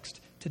context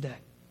today.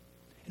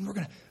 And we're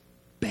going to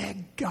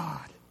beg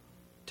God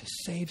to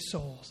save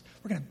souls.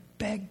 We're going to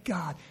beg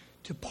God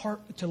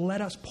to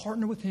let us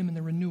partner with him in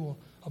the renewal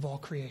of all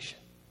creation.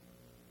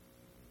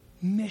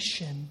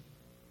 Mission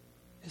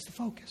is the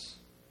focus.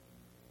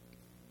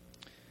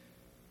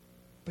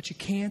 But you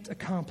can't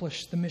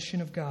accomplish the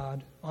mission of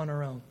God on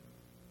our own.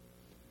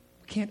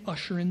 We can't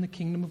usher in the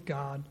kingdom of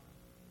God.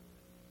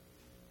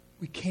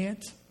 We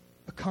can't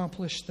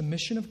accomplish the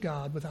mission of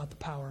God without the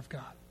power of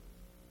God.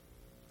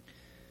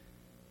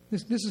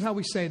 This is how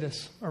we say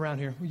this around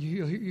here.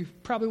 You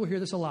probably will hear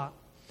this a lot.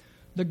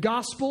 The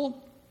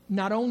gospel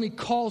not only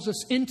calls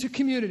us into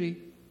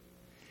community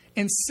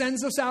and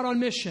sends us out on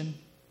mission,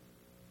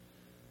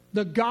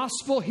 the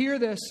gospel, hear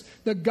this,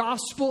 the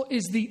gospel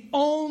is the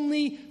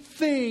only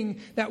thing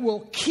that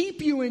will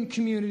keep you in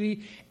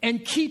community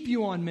and keep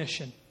you on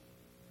mission.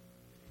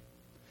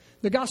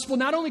 The gospel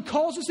not only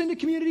calls us into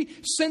community,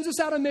 sends us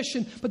out on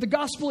mission, but the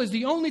gospel is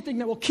the only thing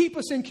that will keep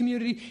us in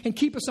community and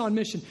keep us on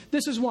mission.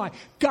 This is why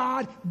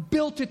God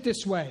built it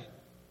this way.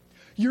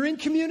 You're in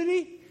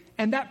community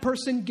and that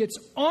person gets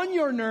on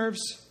your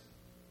nerves.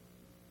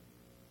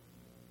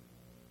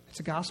 It's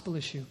a gospel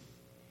issue.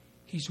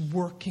 He's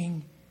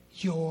working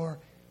your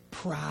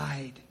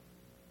pride.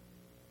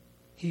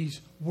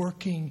 He's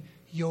working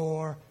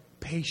your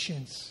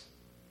patience.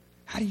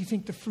 How do you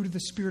think the fruit of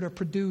the Spirit are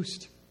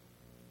produced?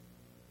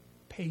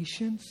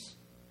 Patience,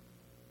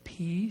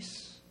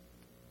 peace.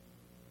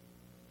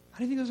 How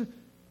do you think those are?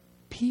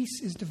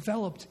 Peace is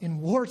developed in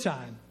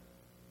wartime.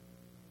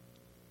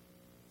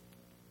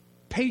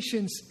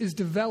 Patience is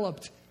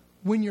developed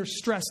when you're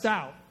stressed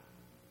out.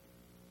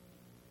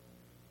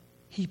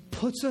 He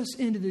puts us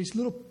into these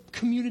little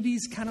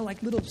communities, kind of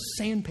like little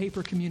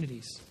sandpaper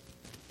communities,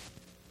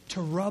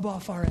 to rub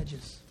off our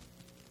edges.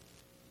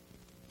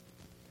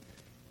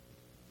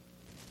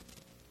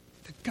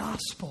 The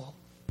gospel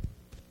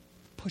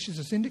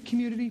pushes us into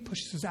community,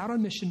 pushes us out on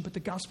mission, but the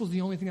gospel is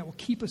the only thing that will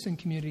keep us in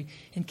community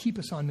and keep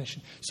us on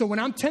mission. So when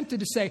I'm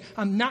tempted to say,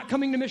 I'm not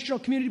coming to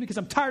missional community because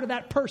I'm tired of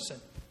that person,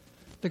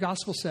 the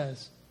gospel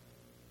says,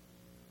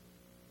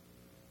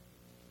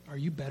 are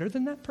you better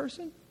than that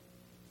person?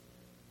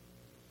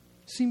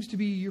 Seems to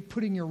be you're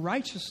putting your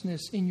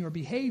righteousness in your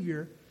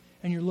behavior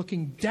and you're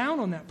looking down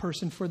on that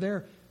person for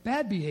their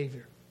bad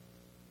behavior.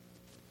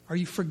 Are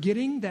you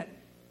forgetting that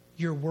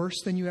you're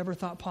worse than you ever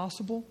thought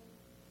possible?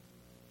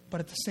 But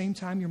at the same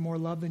time, you're more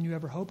loved than you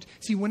ever hoped.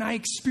 See, when I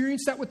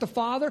experience that with the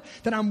Father,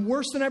 that I'm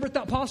worse than I ever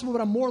thought possible,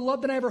 but I'm more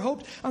loved than I ever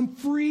hoped, I'm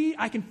free.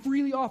 I can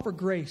freely offer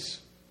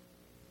grace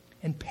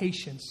and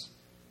patience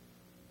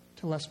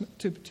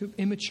to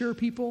immature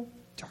people,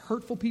 to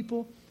hurtful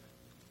people,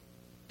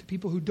 to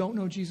people who don't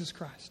know Jesus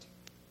Christ.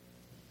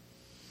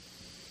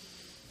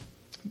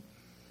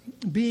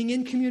 Being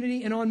in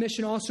community and on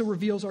mission also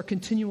reveals our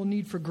continual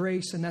need for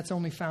grace, and that's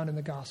only found in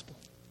the gospel.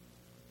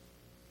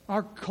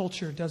 Our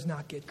culture does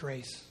not get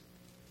grace.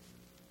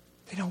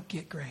 They don't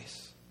get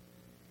grace.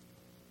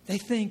 They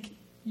think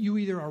you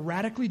either are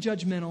radically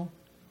judgmental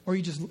or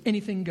you just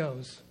anything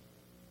goes.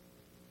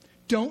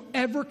 Don't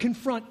ever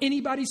confront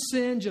anybody's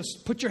sin.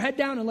 Just put your head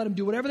down and let them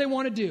do whatever they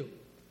want to do.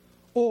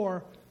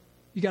 Or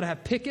you got to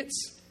have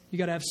pickets. You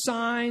got to have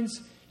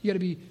signs. You got to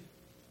be,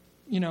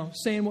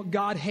 saying what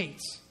God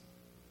hates.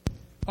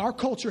 Our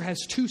culture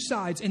has two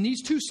sides, and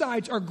these two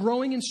sides are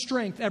growing in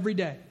strength every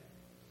day.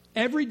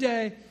 Every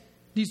day,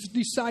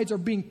 these sides are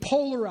being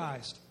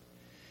polarized.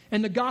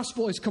 And the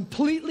gospel is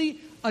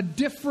completely a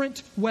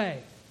different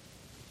way.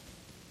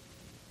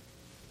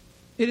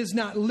 It is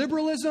not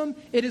liberalism.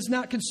 It is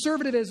not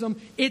conservatism.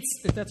 If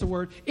that's a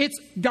word, it's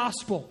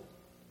gospel.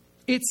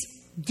 It's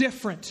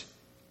different.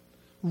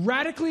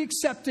 Radically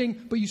accepting,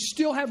 but you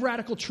still have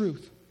radical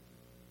truth.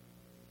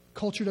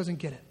 Culture doesn't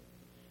get it.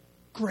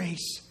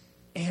 Grace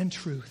and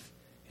truth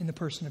in the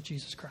person of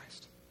Jesus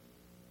Christ.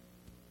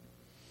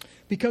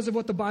 Because of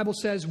what the Bible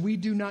says, we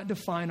do not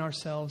define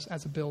ourselves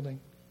as a building.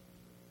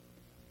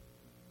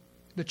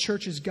 The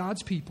church is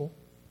God's people.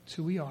 It's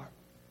who we are.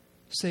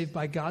 Saved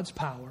by God's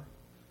power.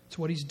 It's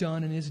what He's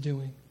done and is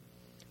doing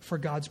for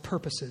God's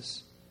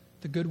purposes.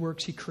 The good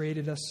works He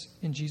created us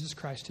in Jesus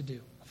Christ to do,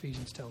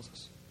 Ephesians tells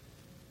us.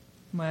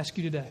 I'm going to ask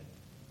you today,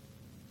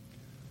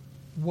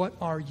 what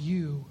are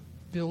you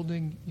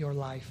building your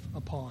life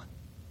upon?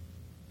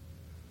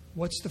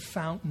 What's the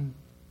fountain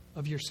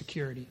of your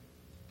security?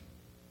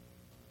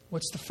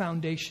 What's the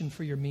foundation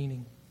for your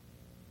meaning?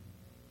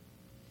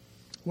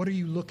 What are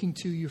you looking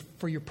to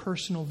for your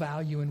personal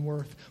value and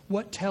worth?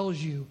 What tells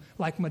you,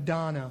 like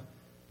Madonna,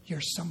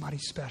 you're somebody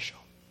special?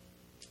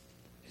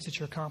 Is it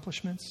your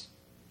accomplishments?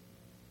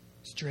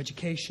 Is it your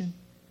education?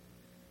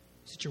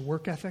 Is it your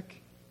work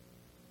ethic?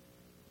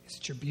 Is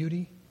it your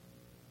beauty?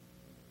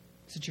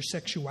 Is it your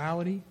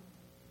sexuality?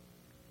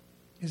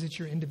 Is it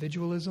your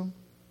individualism?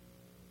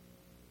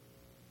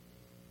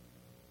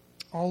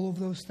 All of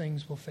those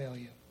things will fail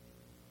you.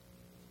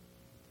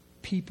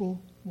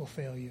 People will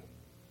fail you.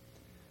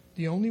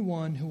 The only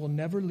one who will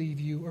never leave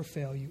you or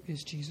fail you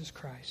is Jesus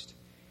Christ.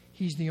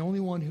 He's the only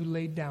one who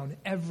laid down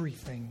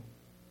everything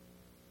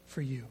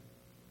for you.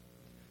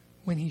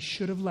 When He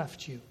should have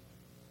left you,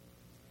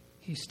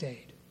 He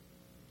stayed.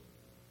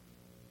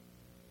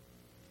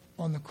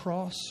 On the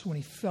cross, when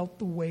He felt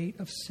the weight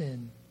of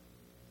sin,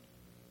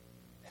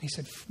 and He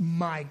said,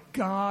 my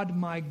God,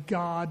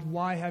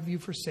 why have you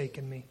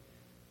forsaken me?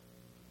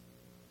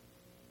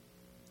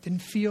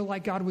 Didn't feel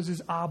like God was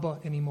his Abba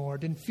anymore.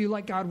 Didn't feel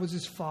like God was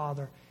his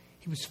Father.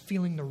 He was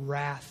feeling the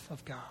wrath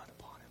of God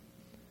upon him.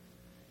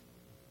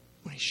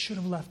 when he should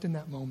have left in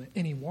that moment.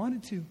 And he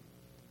wanted to.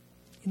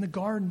 In the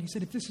garden, he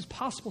said, if this is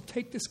possible,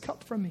 take this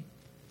cup from me.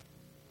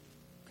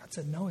 God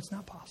said, no, it's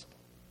not possible.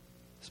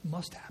 This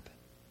must happen.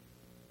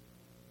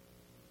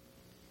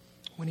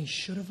 When he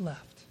should have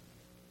left,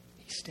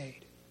 he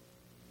stayed.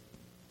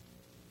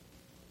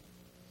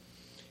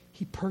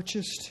 He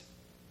purchased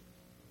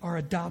our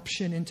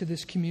adoption into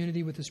this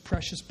community with his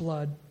precious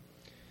blood.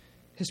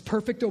 His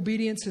perfect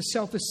obedience, his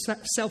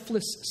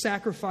selfless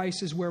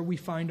sacrifice is where we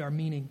find our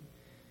meaning.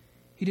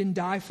 He didn't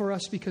die for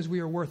us because we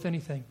are worth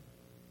anything.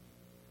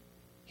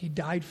 He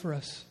died for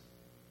us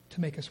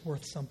to make us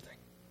worth something.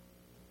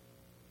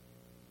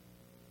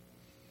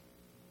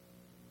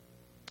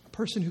 A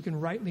person who can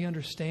rightly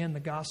understand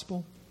the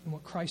gospel and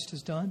what Christ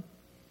has done,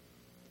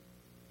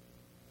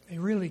 they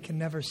really can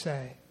never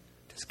say,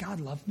 does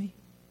God love me?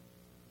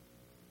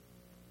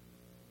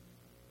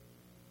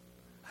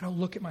 I don't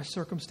look at my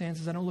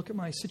circumstances. I don't look at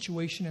my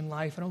situation in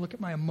life. I don't look at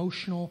my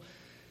emotional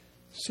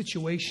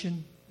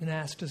situation and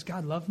ask, does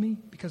God love me?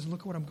 Because look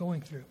at what I'm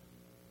going through.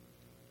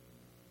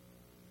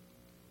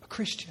 A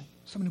Christian,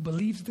 someone who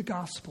believes the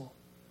gospel,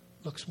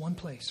 looks one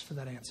place for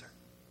that answer.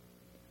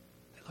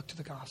 They look to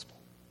the gospel.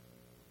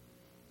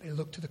 They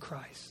look to the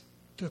Christ,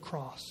 to the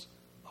cross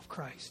of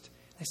Christ.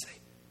 They say,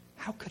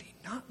 how could he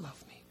not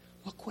love me?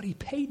 Look what he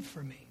paid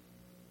for me.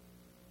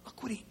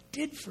 Look what he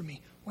did for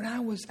me. When I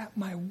was at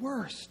my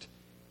worst,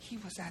 he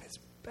was at his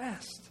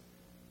best.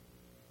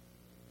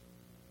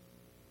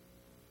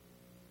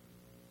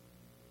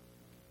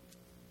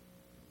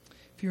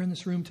 If you're in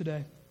this room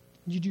today,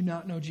 and you do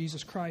not know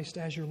Jesus Christ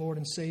as your Lord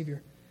and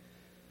Savior,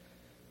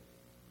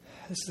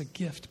 this is a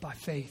gift by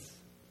faith.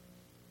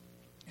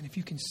 And if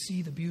you can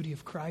see the beauty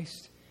of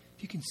Christ,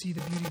 if you can see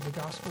the beauty of the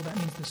gospel, that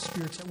means the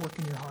Spirit's at work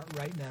in your heart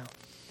right now.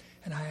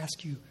 And I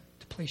ask you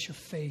to place your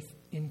faith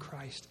in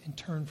Christ and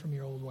turn from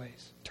your old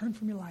ways. Turn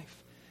from your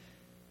life.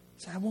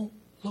 Say, I won't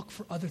look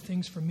for other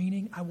things for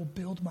meaning. I will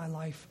build my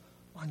life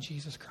on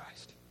Jesus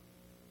Christ.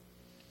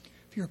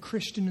 If you're a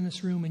Christian in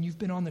this room and you've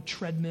been on the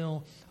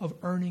treadmill of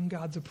earning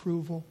God's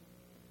approval,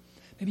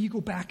 maybe you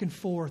go back and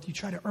forth. You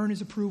try to earn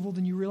his approval,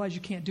 then you realize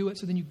you can't do it,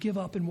 so then you give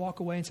up and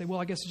walk away and say, well,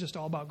 I guess it's just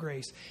all about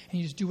grace. And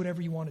you just do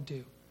whatever you want to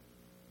do.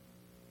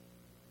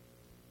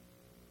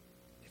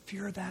 If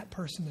you're that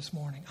person this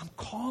morning, I'm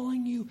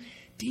calling you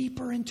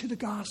deeper into the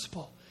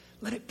gospel.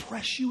 Let it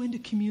press you into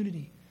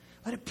community.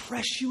 Let it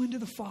press you into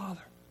the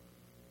Father.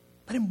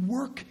 Let him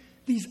work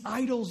these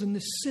idols and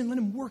this sin. Let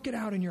him work it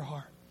out in your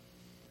heart.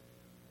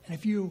 And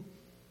if you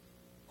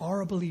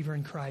are a believer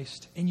in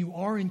Christ and you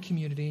are in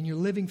community and you're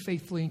living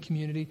faithfully in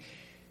community,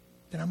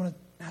 then I'm going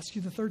to ask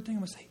you the third thing.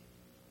 I'm going to say,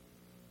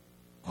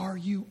 are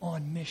you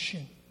on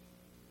mission?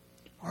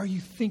 Are you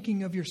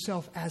thinking of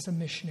yourself as a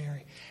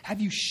missionary?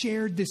 Have you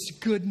shared this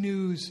good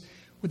news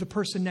with the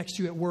person next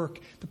to you at work,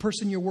 the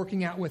person you're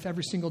working out with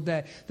every single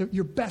day,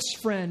 your best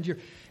friend?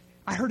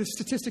 I heard a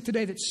statistic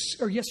yesterday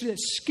that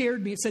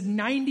scared me. It said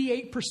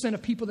 98%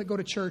 of people that go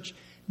to church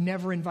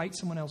never invite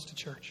someone else to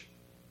church.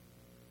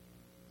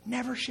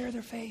 Never share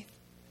their faith.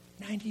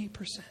 98%.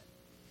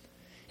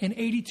 And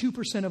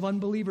 82% of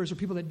unbelievers or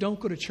people that don't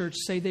go to church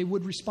say they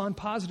would respond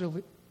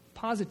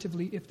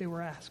positively if they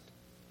were asked.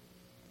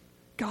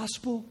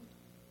 Gospel,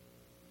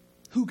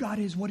 who God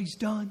is, what he's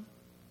done.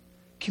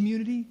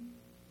 Community,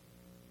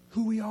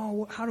 who we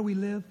are, how do we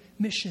live.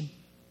 Mission,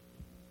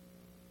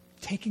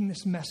 taking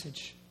this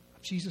message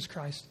of Jesus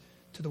Christ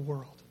to the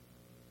world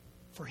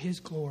for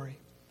his glory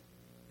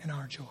and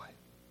our joy.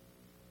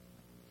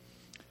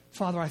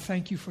 Father, I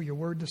thank you for your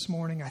word this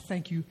morning. I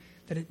thank you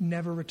that it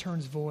never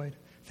returns void.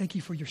 Thank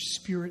you for your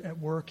Spirit at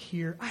work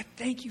here. I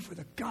thank you for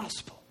the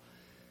gospel,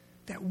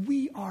 that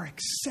we are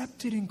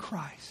accepted in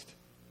Christ.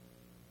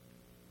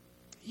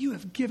 You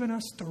have given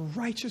us the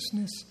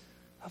righteousness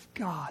of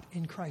God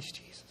in Christ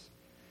Jesus.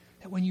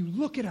 That when you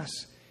look at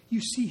us,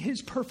 you see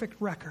his perfect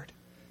record.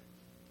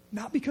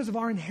 Not because of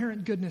our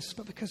inherent goodness,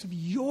 but because of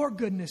your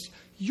goodness,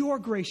 your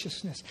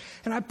graciousness.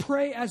 And I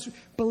pray as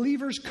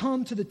believers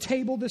come to the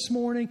table this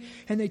morning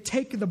and they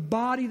take the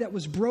body that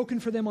was broken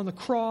for them on the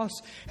cross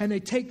and they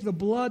take the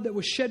blood that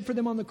was shed for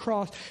them on the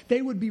cross,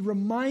 they would be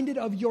reminded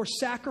of your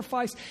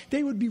sacrifice.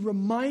 They would be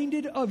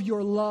reminded of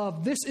your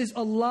love. This is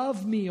a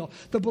love meal.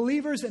 The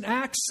believers in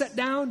Acts sat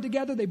down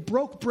together. They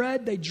broke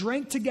bread. They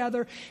drank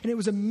together. And it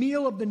was a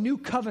meal of the new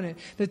covenant.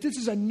 That this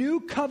is a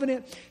new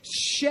covenant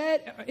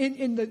shed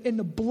in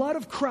the blood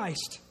of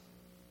Christ,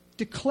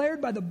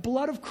 declared by the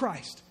blood of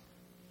Christ.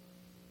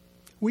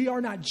 We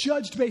are not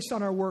judged based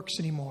on our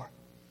works anymore.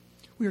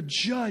 We are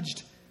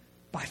judged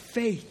by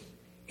faith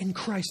in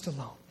Christ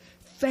alone.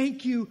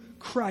 Thank you,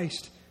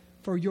 Christ,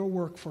 for your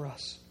work for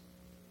us.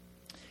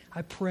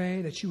 I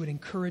pray that you would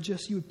encourage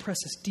us, you would press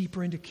us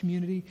deeper into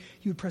community,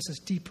 you would press us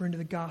deeper into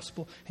the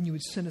gospel, and you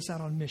would send us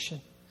out on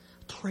mission.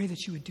 I pray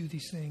that you would do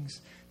these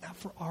things, not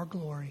for our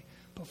glory,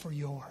 but for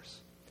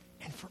yours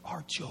and for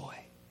our joy.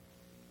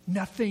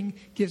 Nothing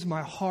gives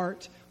my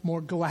heart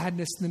more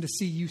gladness than to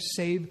see you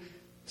save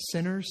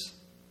sinners,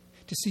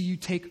 to see you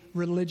take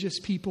religious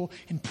people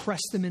and press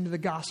them into the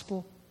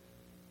gospel,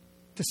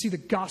 to see the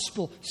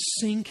gospel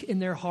sink in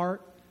their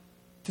heart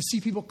to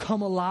see people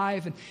come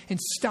alive and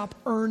stop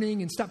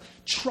earning and stop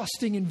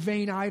trusting in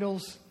vain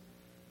idols.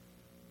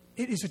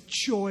 It is a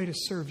joy to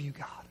serve you,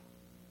 God.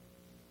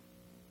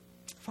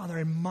 Father,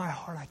 in my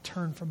heart, I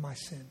turn from my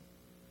sin.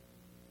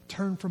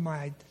 Turn from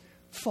my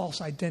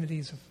false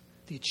identities of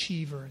the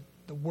achiever,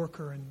 the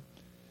worker, and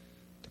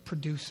the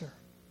producer.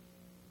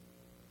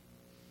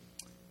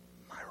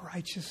 My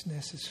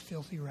righteousness is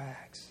filthy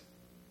rags.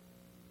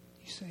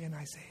 You say in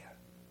Isaiah.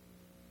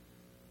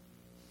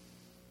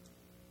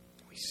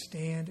 We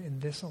stand in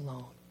this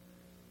alone.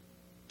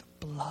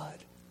 The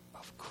blood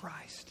of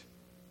Christ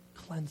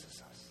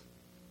cleanses us.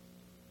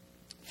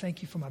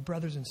 Thank you for my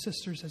brothers and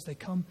sisters as they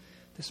come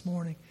this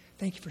morning.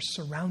 Thank you for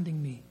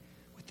surrounding me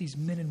with these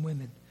men and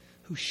women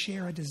who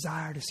share a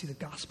desire to see the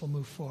gospel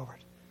move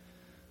forward,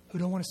 who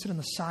don't want to sit on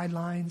the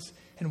sidelines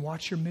and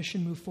watch your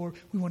mission move forward.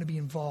 We want to be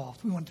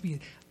involved. We want to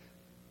be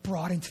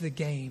brought into the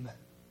game.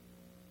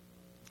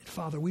 And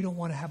Father, we don't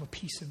want to have a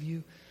piece of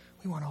you.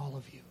 We want all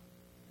of you.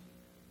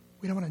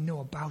 We don't want to know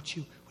about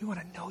you. We want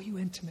to know you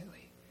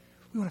intimately.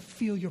 We want to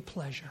feel your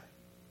pleasure.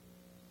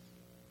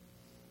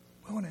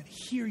 We want to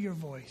hear your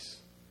voice.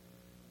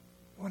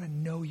 We want to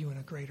know you in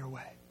a greater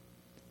way.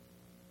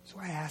 So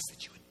I ask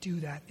that you would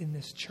do that in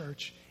this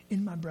church,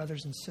 in my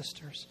brothers and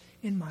sisters,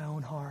 in my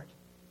own heart.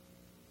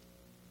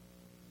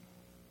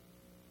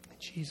 In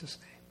Jesus'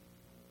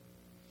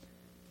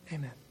 name,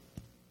 amen.